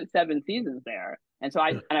 I spent 7 seasons there. And so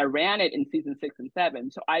I ran it in season 6 and 7.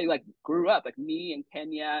 So I like grew up, like me and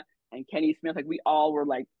Kenya and Kenny Smith, like we all were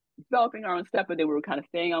like developing our own stuff, but they were kind of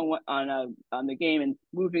staying on the game and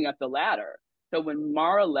moving up the ladder. So when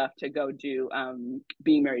Mara left to go do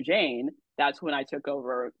Being Mary Jane, that's when I took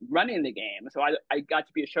over running the game. So I got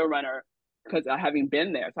to be a showrunner because having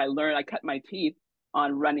been there. So I cut my teeth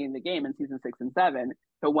on running the game in season 6 and 7.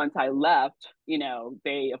 So once I left,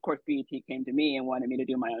 they, of course, BET came to me and wanted me to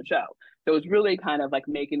do my own show. So it was really kind of like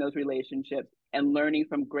making those relationships and learning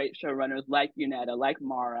from great showrunners like Unetta, like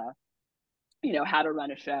Mara, how to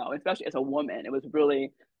run a show, especially as a woman. It was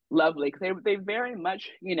really lovely because they very much,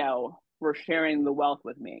 were sharing the wealth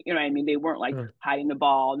with me. You know what I mean? They weren't like hiding the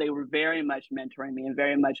ball. They were very much mentoring me and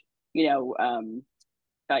very much,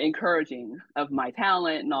 encouraging of my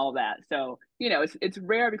talent and all that. So, it's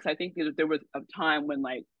rare because I think there was a time when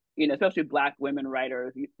like, especially Black women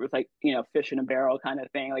writers, it was like, fish in a barrel kind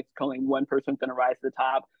of thing, like only one person's going to rise to the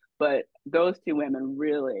top. But those two women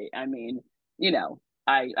really, I mean,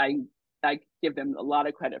 I give them a lot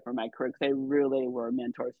of credit for my career because they really were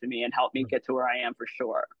mentors to me and helped me get to where I am for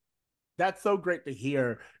sure. That's so great to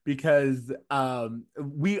hear because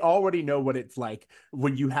we already know what it's like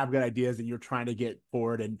when you have good ideas and you're trying to get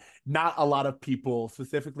forward, and not a lot of people,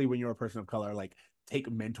 specifically when you're a person of color, like take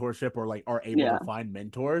mentorship or like are able to find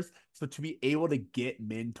mentors. So to be able to get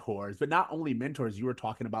mentors, but not only mentors, you were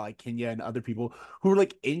talking about like Kenya and other people who were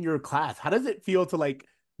like in your class. How does it feel to like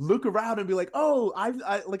look around and be like, oh,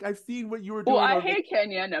 I've seen what you were doing. Well, I or hate like,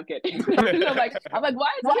 Kenya. No I'm kidding. I'm like, why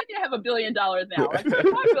does Kenya have $1 billion now? Like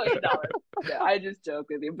 $5 billion. Yeah, I just joke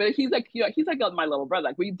with you, but he's like my little brother.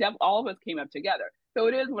 Like all of us came up together. So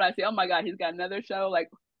it is when I say, oh my God, he's got another show. Like,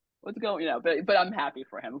 what's going? But I'm happy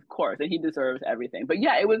for him, of course, and he deserves everything. But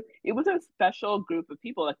yeah, it was a special group of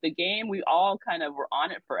people. Like the game, we all kind of were on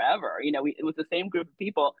it forever. It was the same group of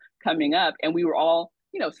people coming up, and we were all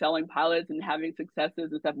selling pilots and having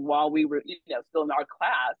successes and stuff while we were, still in our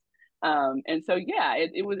class. And so, yeah,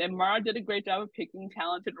 it was, and Mara did a great job of picking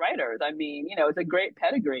talented writers. I mean, it's a great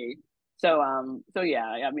pedigree. So yeah,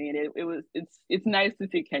 I mean, it's nice to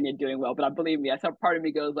see Kenya doing well, but believe me, some part of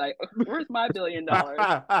me goes like, where's my $1 billion?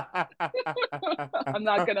 I'm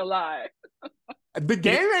not gonna lie. The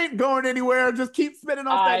game ain't going anywhere. Just keep spinning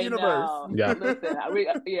off that universe. Yeah. Listen,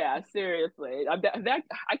 seriously. I can't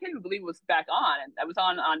even believe it was back on. I was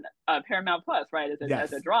on Paramount Plus, right,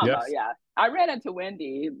 as a drama. Yes. Yeah. I ran into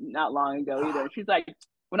Wendy not long ago either. She's like,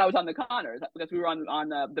 when I was on the Connors, because we were on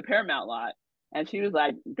the Paramount lot. And she was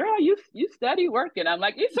like, "Girl, you study working." I'm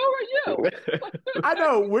like, "So are you." I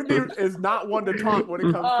know Wendy is not one to talk when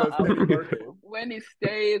it comes to steady working. Wendy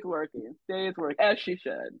stays working, as she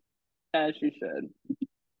should, as she should.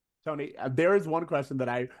 Tony, there is one question that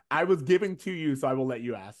I was giving to you, so I will let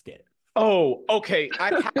you ask it. Oh, okay. I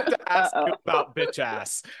have to ask you Uh-oh. about bitch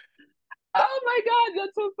ass. Oh my God,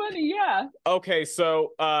 that's so funny. Yeah. Okay,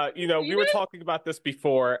 so You we seen were it? talking about this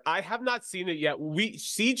before. I have not seen it yet.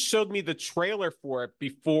 Siege showed me the trailer for it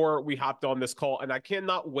before we hopped on this call, and I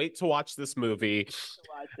cannot wait to watch this movie. To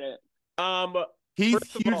watch it. Um, He's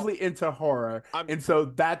first of all, hugely into horror, I'm and so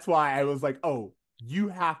that's why I was like, "Oh, you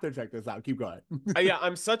have to check this out." Keep going. yeah,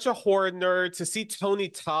 I'm such a horror nerd. To see Tony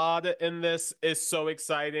Todd in this is so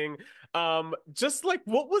exciting. Just like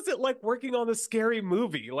what was it like working on a scary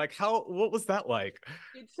movie? Like what was that like?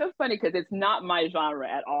 It's so funny because it's not my genre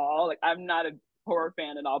at all. Like I'm not a horror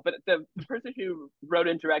fan at all. But the person who wrote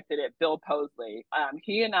and directed it, Bill Posley,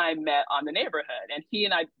 he and I met on The Neighborhood, and he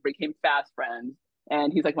and I became fast friends.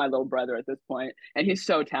 And he's like my little brother at this point, and he's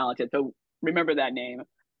so talented. So remember that name.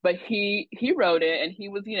 But he wrote it, and he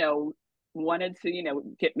was wanted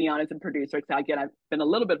to get me on as a producer. Because again, I've been a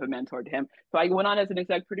little bit of a mentor to him. So I went on as an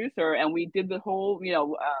exec producer, and we did the whole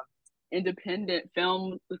independent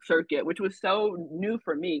film circuit, which was so new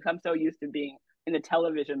for me because I'm so used to being in the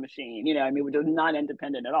television machine, I mean, which was not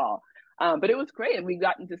independent at all. But it was great, and we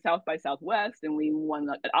got into South by Southwest, and we won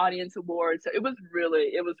an audience award. So it was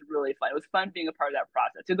really fun. It was fun being a part of that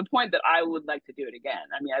process to the point that I would like to do it again.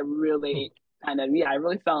 I mean, I really I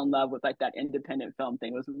really fell in love with like that independent film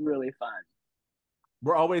thing. It was really fun.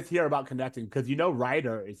 We're always here about connecting because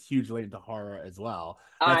Ryder is hugely into horror as well.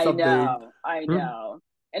 That's I something. know, I know.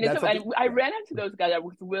 And it's That's so, and something. I ran into those guys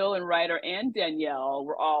with Will and Ryder and Danielle. We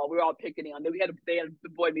were all picketing on. They had the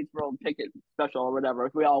Boy Meets World picket special or whatever.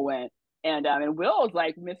 We all went, and Will's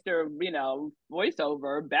like Mr.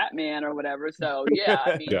 Voiceover Batman or whatever. So yeah,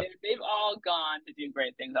 I mean Yeah. they've all gone to do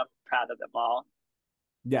great things. I'm proud of them all.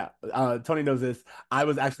 Yeah, Tony knows this. I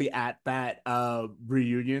was actually at that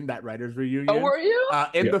reunion, that writers Oh, reunion. were you?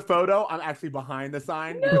 In Yeah. the photo, I'm actually behind the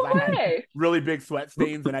sign because No I had way! really big sweat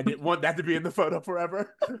stains and I didn't want that to be in the photo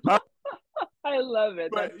forever. I love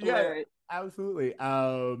it. That's But yeah, hilarious. absolutely.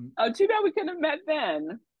 Oh, too bad we couldn't have met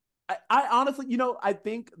then. I honestly, I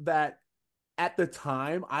think that at the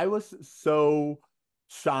time I was so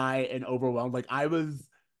shy and overwhelmed. Like I was,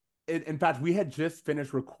 in fact, we had just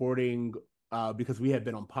finished recording because we had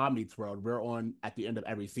been on Pod Meets World. We're on at the end of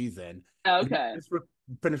every season. And we Okay. just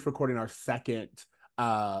finished recording our second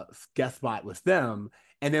guest spot with them.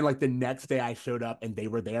 And then like the next day I showed up and they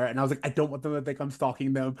were there and I was like, I don't want them to think I'm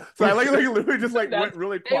stalking them. So I like literally just like went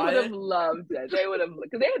really They would have quiet. loved it. They would have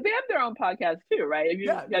because they have their own podcast too, right? If you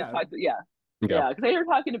Yeah, guys yeah. talked, yeah. Yeah. Yeah, because they were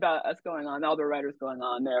talking about us going on, all the writers going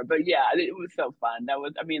on there. But yeah, it was so fun. That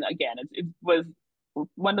was, I mean, again, it was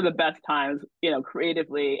one of the best times,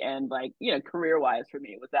 creatively and like, career wise for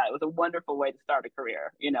me was that. It was a wonderful way to start a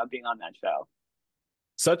career, being on that show.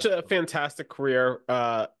 Such a fantastic career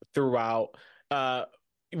throughout.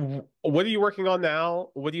 What are you working on now?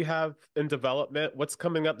 What do you have in development? What's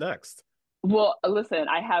coming up next? Well, listen,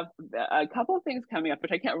 I have a couple of things coming up,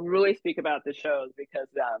 which I can't really speak about the shows because,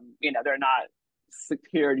 they're not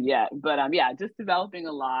secured yet. But yeah, just developing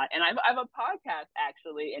a lot, and I have a podcast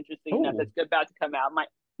actually, interesting enough, Oh, that's about to come out.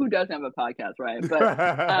 Who doesn't have a podcast, right?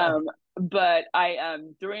 But I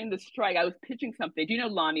during the strike, I was pitching something. Do you know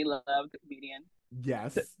Lonnie Love, the comedian?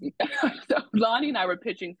 Yes. So Lonnie and I were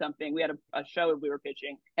pitching something. We had a show we were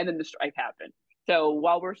pitching, and then the strike happened. So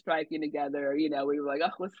while we're striking together, we were like, oh,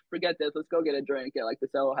 let's forget this. Let's go get a drink at like the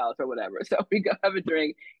Soho House or whatever. So we go have a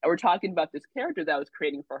drink, and we're talking about this character that I was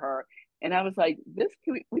creating for her. And I was like,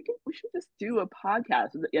 we should just do a podcast.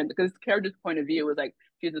 And because the character's point of view was like,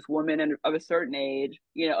 she's this woman of a certain age,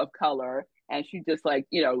 of color, and she just like,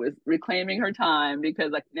 was reclaiming her time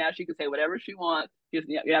because like now she can say whatever she wants. You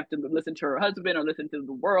have to listen to her husband or listen to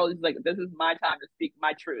the world. She's like, this is my time to speak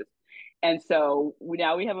my truth. And so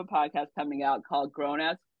now we have a podcast coming out called Grown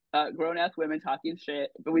Ass Women Talking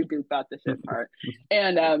Shit, but we beep out the shit part.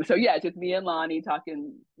 And so yeah, just me and Lonnie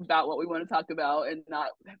talking about what we want to talk about and not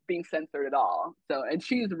being censored at all. So and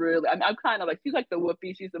she's really, I'm kind of like, she's like the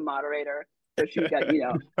Whoopi, she's the moderator. So she's got,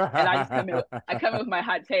 and I just come in with my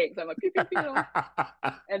hot takes. I'm like, pew, pew, pew.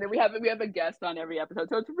 And then we have a guest on every episode,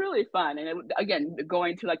 so it's really fun. And again,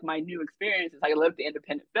 going to like my new experiences, I love the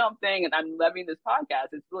independent film thing, and I'm loving this podcast.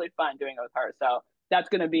 It's really fun doing it with her. So that's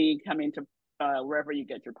going to be coming to wherever you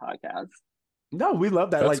get your podcast. No, we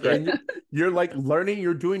love that. that's Like, great. and you're like learning,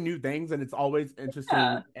 you're doing new things, and it's always interesting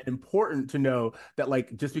Yeah. and important to know that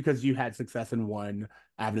like just because you had success in one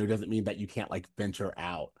avenue doesn't mean that you can't like venture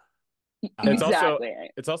out. It's also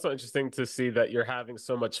Exactly. it's also interesting to see that you're having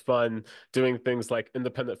so much fun doing things like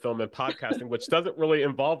independent film and podcasting, which doesn't really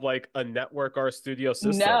involve like a network or a studio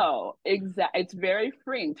system. No, It's very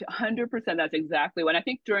freeing. 100%. That's exactly when I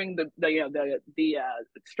think during the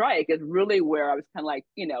strike is really where I was kind of like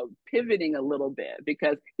pivoting a little bit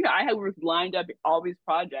because I had lined up all these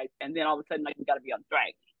projects and then all of a sudden like we got to be on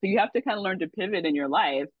strike. So you have to kind of learn to pivot in your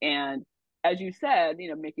life and as you said,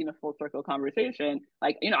 making a full circle conversation,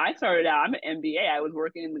 like, I started out, I'm an MBA, I was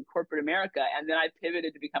working in corporate America, and then I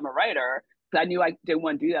pivoted to become a writer because I knew I didn't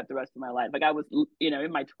want to do that the rest of my life. Like I was,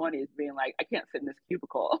 in my 20s being like, I can't sit in this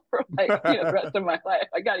cubicle for like, the rest of my life.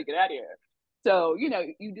 I got to get out of here. So, you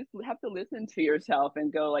just have to listen to yourself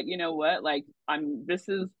and go like, you know what, like this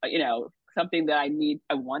is, something that I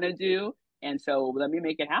want to do. And so let me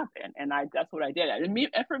make it happen. And that's what I did. And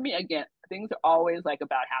for me, again, things are always like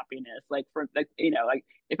about happiness. Like for like, like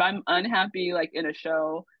if I'm unhappy, like in a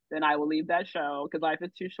show, then I will leave that show because life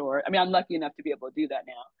is too short. I mean, I'm lucky enough to be able to do that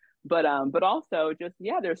now but also just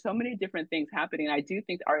there's so many different things happening. I do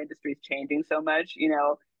think our industry is changing so much,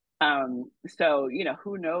 so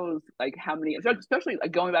who knows like how many, especially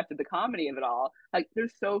like going back to the comedy of it all, like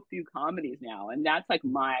there's so few comedies now and that's like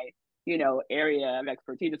my area of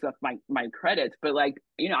expertise, just my credits. But like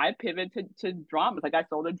I pivoted to dramas. Like I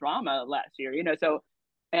sold a drama last year, so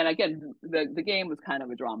and again the game was kind of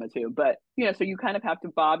a drama too, but so you kind of have to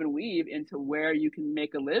bob and weave into where you can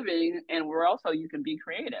make a living and where also you can be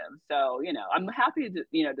creative. So I'm happy to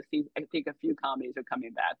to see, I think a few comedies are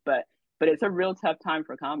coming back, but it's a real tough time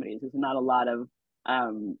for comedies. There's not a lot of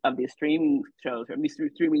these streaming shows or these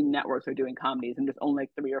streaming networks are doing comedies and there's only like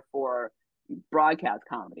 3 or 4 broadcast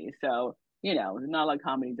comedies. So there's not a lot of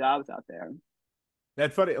comedy jobs out there.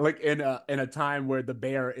 That's funny. Like in a time where The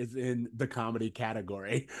Bear is in the comedy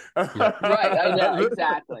category. Yeah. Right, I know,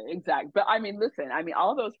 exactly. But I mean, listen, I mean,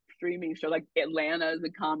 all those streaming shows like Atlanta is a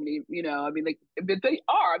comedy, I mean, like, but they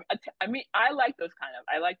are. I mean, I like those kind of.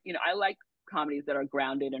 I like comedies that are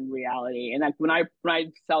grounded in reality. And like when I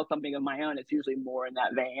sell something of my own, it's usually more in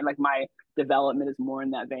that vein. Like my development is more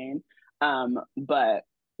in that vein. But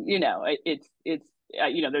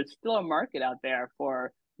there's still a market out there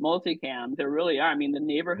for multicams. There really are. I mean, The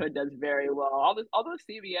Neighborhood does very well. All those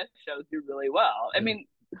CBS shows do really well. I mean,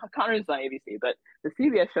 Connor's on ABC, but the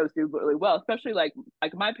CBS shows do really well. Especially like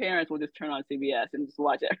my parents will just turn on CBS and just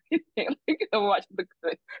watch everything, like watch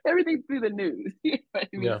everything through the news. You know what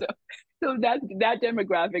I mean? Yeah. So that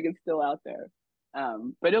demographic is still out there.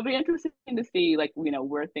 But it'll be interesting to see like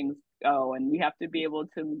where things go, and you have to be able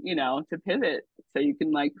to to pivot so you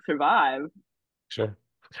can like survive. Sure.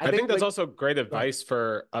 I I think think that's like also great advice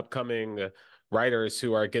for upcoming writers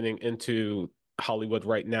who are getting into Hollywood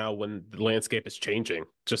right now when the landscape is changing,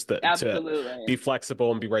 just to Absolutely. be flexible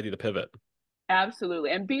and be ready to pivot.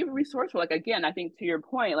 Absolutely. And be resourceful. Like, again, I think to your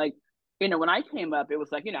point, like, when I came up, it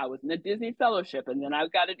was like, I was in the Disney Fellowship and then I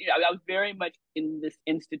got it, I was very much in this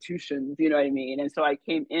institution, you know what I mean? And so I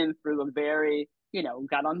came in through a very,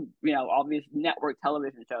 got on, all these network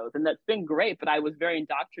television shows and that's been great, but I was very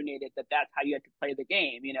indoctrinated that that's how you had to play the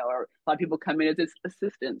game, or a lot of people come in as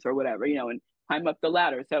assistants or whatever, and climb up the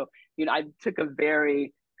ladder. So, I took a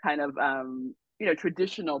very kind of,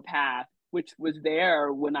 traditional path which was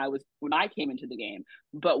there when I came into the game.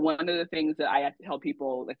 But one of the things that I have to tell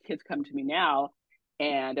people, the kids come to me now,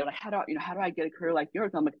 and they're like, how do I get a career like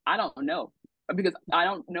yours? I'm like, I don't know, because I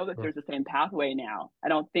don't know that there's the same pathway now. I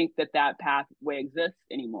don't think that pathway exists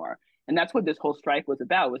anymore. And that's what this whole strike was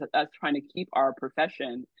about, was us trying to keep our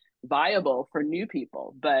profession viable for new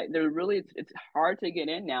people. But it's hard to get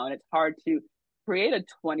in now, and it's hard to create a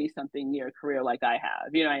 20 something year career like I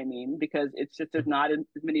have, you know what I mean? Because it's just, there's not as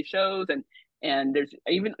many shows and there's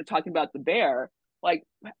even talking about The Bear, like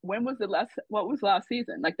what was last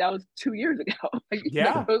season? Like that was 2 years ago. Like,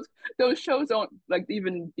 yeah. those shows don't like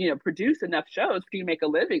even, produce enough shows for you to make a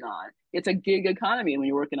living on. It's a gig economy when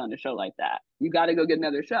you're working on a show like that. You got to go get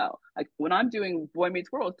another show. Like when I'm doing Boy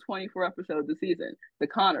Meets World, 24 episodes a season. The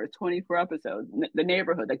Connors, 24 episodes. The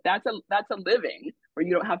Neighborhood, like that's a living where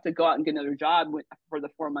you don't have to go out and get another job for the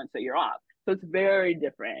 4 months that you're off. So it's very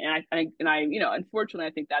different. And I unfortunately,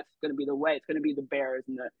 I think that's going to be the way. It's going to be the Bears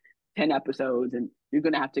and the 10 episodes, and you're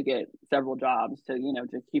going to have to get several jobs to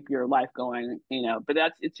to keep your life going, but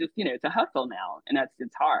it's just it's a hustle now, and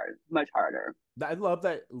it's hard, much harder. I love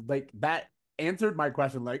that. Like that answered my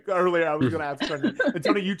question. Like earlier, I was going to ask a question. And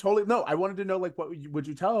Tony, you totally no. I wanted to know like what would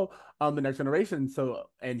you tell the next generation? So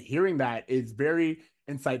and hearing that is very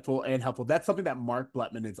insightful and helpful. That's something that Mark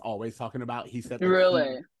Blutman is always talking about. He said like,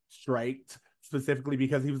 Really, he striked specifically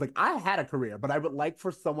because he was like, I had a career, but I would like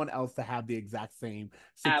for someone else to have the exact same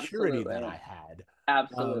security that absolutely, I had.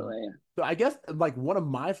 Absolutely. So I guess like one of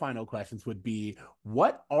my final questions would be,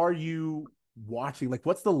 what are you watching? Like,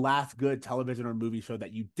 what's the last good television or movie show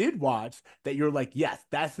that you did watch that you're like, yes,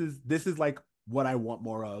 this is like what I want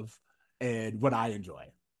more of and what I enjoy.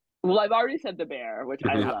 Well, I've already said The Bear, which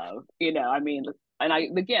I Mhm. Yeah. love. I mean, and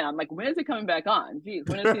I'm like, when is it coming back on? Geez,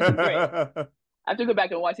 when is season 3? I have to go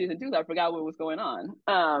back and watch season 2 because I forgot what was going on.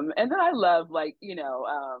 And then I love like,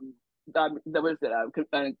 that was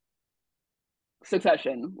it.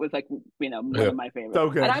 Succession was like, one Yeah. of my favorites. So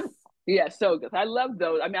And good. yeah, so good. I love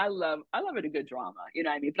those. I mean, I love it a good drama. You know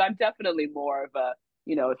what I mean? But I'm definitely more of a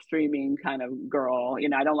streaming kind of girl.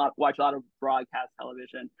 I don't watch a lot of broadcast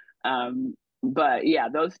television. But yeah,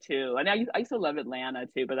 those two. And I used to love Atlanta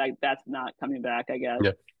too, but that's not coming back, I guess.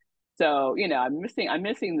 Yeah. So, I'm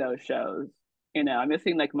missing those shows. I'm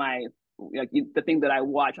missing like the thing that I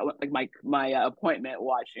watch, like my appointment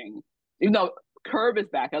watching. Even though Curb is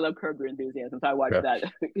back, I love Curb Your Enthusiasm, so I watched Yeah. that.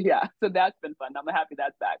 Yeah, so that's been fun. I'm happy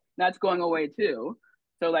that's back. That's going away too.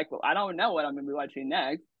 So like, I don't know what I'm gonna be watching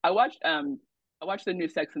next. I watched the new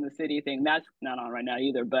Sex and the City thing. That's not on right now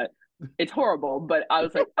either, but it's horrible. But I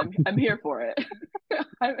was like, I'm here for it.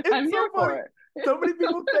 I'm It's so here funny. for it. So many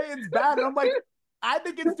people say it's bad, and I'm like, I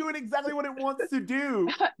think it's doing exactly what it wants to do,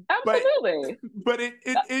 but Absolutely.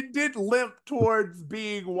 it did limp towards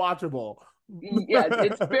being watchable. Yes,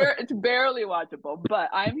 it's barely watchable, but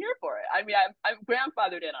I'm here for it. I mean, I'm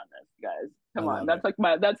grandfathered in on this, guys. I Come on, love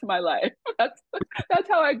it. that's my life. That's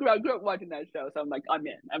how I grew up. I grew up watching that show, so I'm like, I'm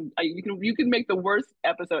in. You can make the worst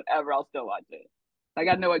episode ever, I'll still watch it. I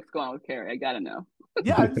got to know what's going on with Carrie. I gotta know.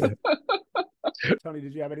 Yeah, Tony,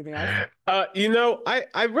 did you have anything else?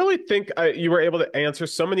 I really think you were able to answer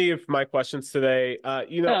so many of my questions today. Oh,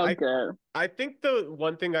 good. I think the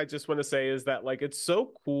one thing I just want to say is that like it's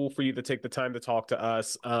so cool for you to take the time to talk to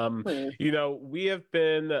us. Please. We have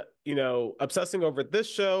been, obsessing over this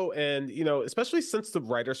show and, especially since the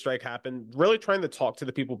writer strike happened, really trying to talk to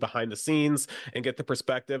the people behind the scenes and get the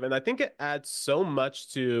perspective. And I think it adds so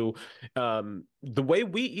much to the way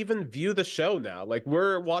we even view the show now. Like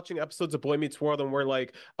we're watching episodes of Boy Meets World and we're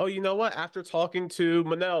like, oh, you know what? After talking to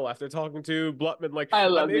Manel, after talking to Blutman, like I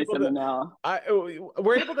I'm love me able some to Manel.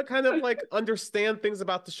 we're able to kind of like understand things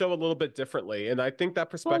about the show a little bit differently. And I think that Well,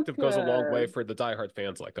 perspective goes a long way good. for the diehard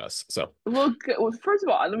fans like us. So Well, first of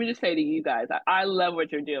all, let me just say to you guys, I love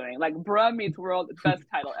what you're doing. Like, Bruh Meets World, best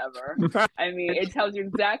title ever. I mean, it tells you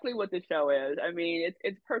exactly what the show is. I mean,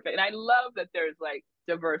 it's perfect, and I love that there's like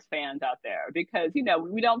diverse fans out there because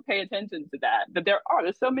we don't pay attention to that, but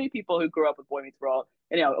there's so many people who grew up with Boy Meets World,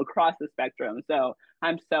 across the spectrum. So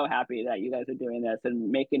I'm so happy that you guys are doing this and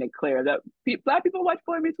making it clear that Black people watch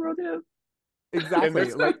Boy Meets World too. and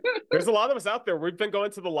Exactly. Like, there's a lot of us out there. We've been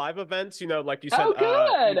going to the live events, like you said, Oh,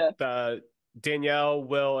 good. the Danielle,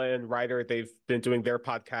 Will, and Ryder, they've been doing their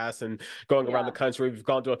podcasts and going around the Yeah, country. We've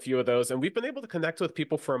gone to a few of those, and we've been able to connect with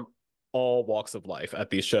people from all walks of life at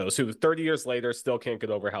these shows who 30 years later still can't get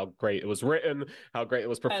over how great it was written, how great it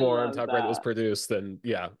was I performed, love how great it was that. produced. And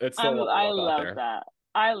yeah, it's still a lot of I love out love there. that.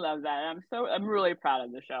 I love that. I'm really proud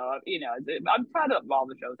of the show. I'm proud of all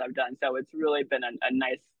the shows I've done. So it's really been a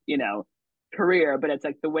nice, career. But it's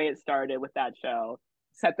like the way it started with that show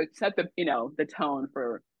set the tone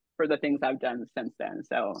for the things I've done since then.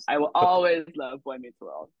 So I will always love Boy Meets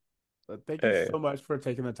World. thank you Hey. so much for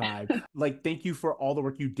taking the time. Like, thank you for all the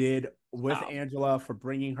work you did with Oh, Angela, for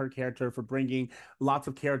bringing her character, for bringing lots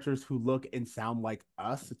of characters who look and sound like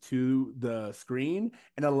us to the screen,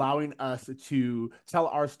 and allowing us to tell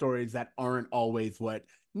our stories that aren't always what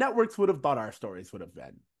networks would have thought our stories would have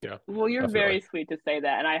been. Yeah, well, you're definitely. very sweet to say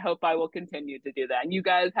that, and I hope I will continue to do that. And you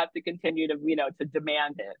guys have to continue to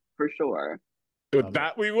demand it for sure. With Love it.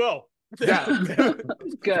 that, we will. Yeah.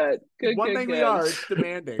 Good, good, One good, thing we good. are, it's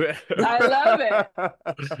demanding. I love it.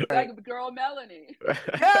 Right. Like girl Melanie.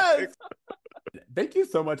 Yes. Thank you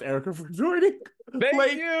so much, Erica, for joining. Thank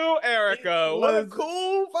Like, you, it Erica. What a was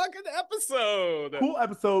cool fucking episode. cool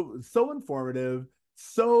episode, so informative,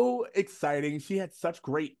 so exciting. She had such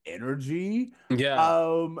great energy.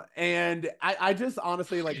 Yeah. And I just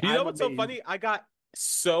honestly like You know I'm what's so amazed. funny? I got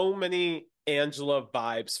so many Angela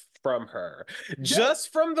vibes from her. Yes.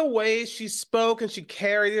 Just from the way she spoke and she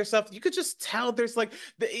carried herself. You could just tell there's like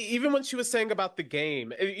even when she was saying about the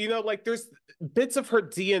game, like there's bits of her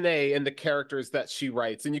DNA in the characters that she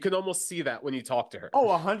writes, and you can almost see that when you talk to her. Oh,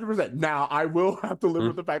 100%. Now I will have to live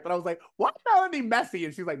with the fact that I was like, why Melody messy?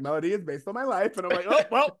 And she's like, Melody is based on my life. And I'm like,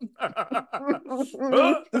 oh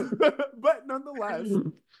well. But nonetheless,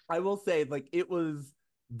 I will say, like, it was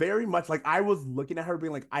very much like I was looking at her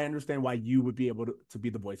being like, I understand why you would be able to be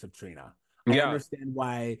the voice of Trina. I Yeah. understand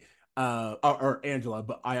why or Angela,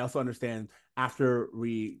 but I also understand after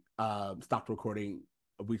we stopped recording,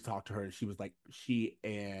 we talked to her and she was like, she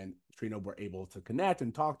and Trina were able to connect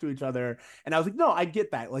and talk to each other. And I was like, no, I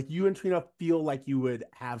get that. Like you and Trina feel like you would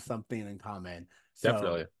have something in common. So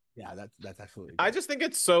Definitely. yeah, that's absolutely I great. just think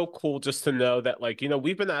it's so cool just to know that, like,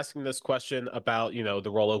 we've been asking this question about,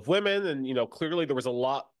 the role of women. And, clearly there was a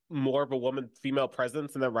lot more of a female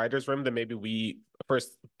presence in that writer's room than maybe we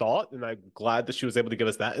first thought. And I'm glad that she was able to give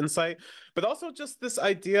us that insight. But also just this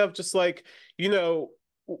idea of just like,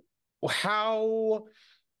 how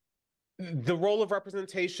the role of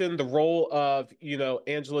representation, the role of,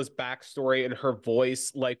 Angela's backstory and her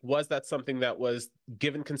voice, like, was that something that was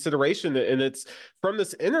given consideration? And it's from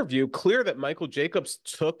this interview clear that Michael Jacobs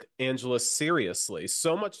took Angela seriously,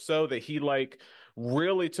 so much so that he like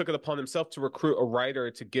really took it upon himself to recruit a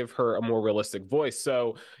writer to give her a more realistic voice.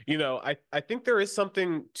 So, I think there is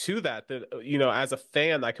something to that, as a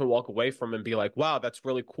fan, I can walk away from and be like, wow, that's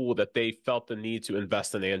really cool that they felt the need to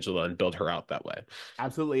invest in Angela and build her out that way.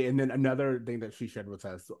 Absolutely. And then another thing that she shared with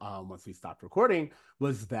us once we stopped recording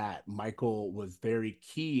was that Michael was very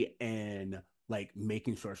key in like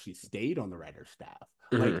making sure she stayed on the writer's staff.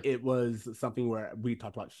 Like it was something where we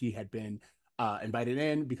talked about she had been invited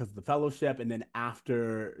in because of the fellowship. And then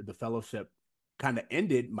after the fellowship kind of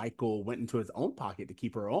ended, Michael went into his own pocket to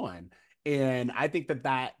keep her on. And I think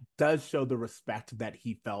that does show the respect that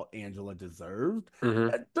he felt Angela deserved.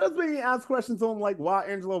 It does make me ask questions on like why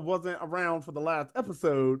Angela wasn't around for the last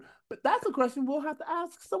episode, but that's a question we'll have to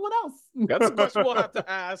ask someone else. That's a question we'll have to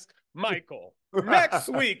ask Michael next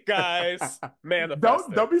week, guys. Manifest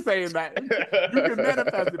it. Don't be saying that. You can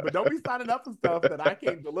manifest it, but don't be signing up for stuff that I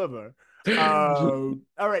can't deliver. All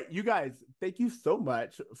right, you guys, thank you so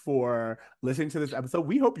much for listening to this episode.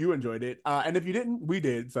 We hope you enjoyed it. And if you didn't, we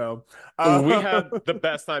did. So we had the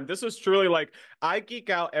best time. This was truly like, I geek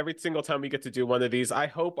out every single time we get to do one of these. I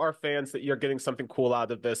hope our fans that you're getting something cool out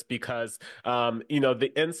of this because,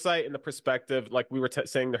 the insight and the perspective, like we were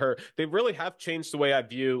saying to her, they really have changed the way I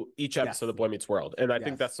view each episode of Boy Meets World. And I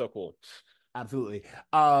think that's so cool. Absolutely.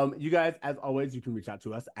 You guys, as always, you can reach out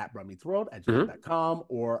to us at brummeetsworld@gmail.com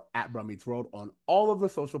or at brummeetsworld on all of the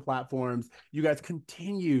social platforms. You guys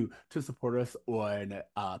continue to support us on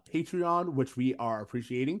Patreon, which we are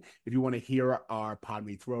appreciating. If you want to hear our Pod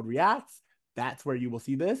Meets World reacts, that's where you will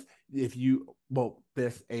see this.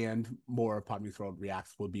 This and more of Pod Meets World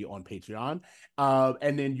reacts will be on Patreon.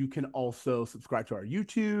 And then you can also subscribe to our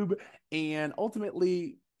YouTube and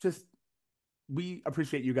ultimately just we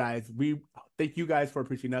appreciate you guys. We thank you guys for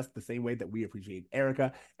appreciating us the same way that we appreciate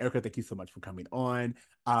Erica. Erica, thank you so much for coming on.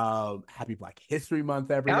 Happy Black History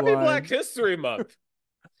Month, everyone. Happy Black History Month.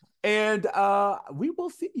 And we will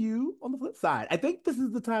see you on the flip side. I think this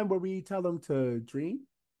is the time where we tell them to dream.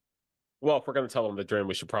 Well, if we're going to tell them to dream,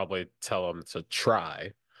 we should probably tell them to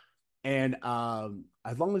try. And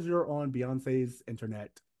as long as you're on Beyonce's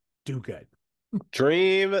internet, do good.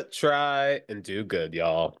 Dream, try, and do good,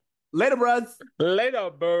 y'all. Later, bros. Later,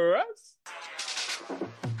 bros.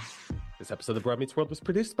 This episode of Broad Meets World was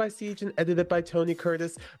produced by Siege and edited by Tony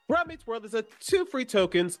Curtis. Broad Meets World is a 2 Free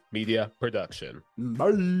Tokens media production.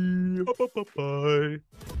 Bye. Bye.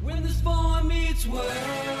 When this boy meets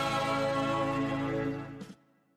world.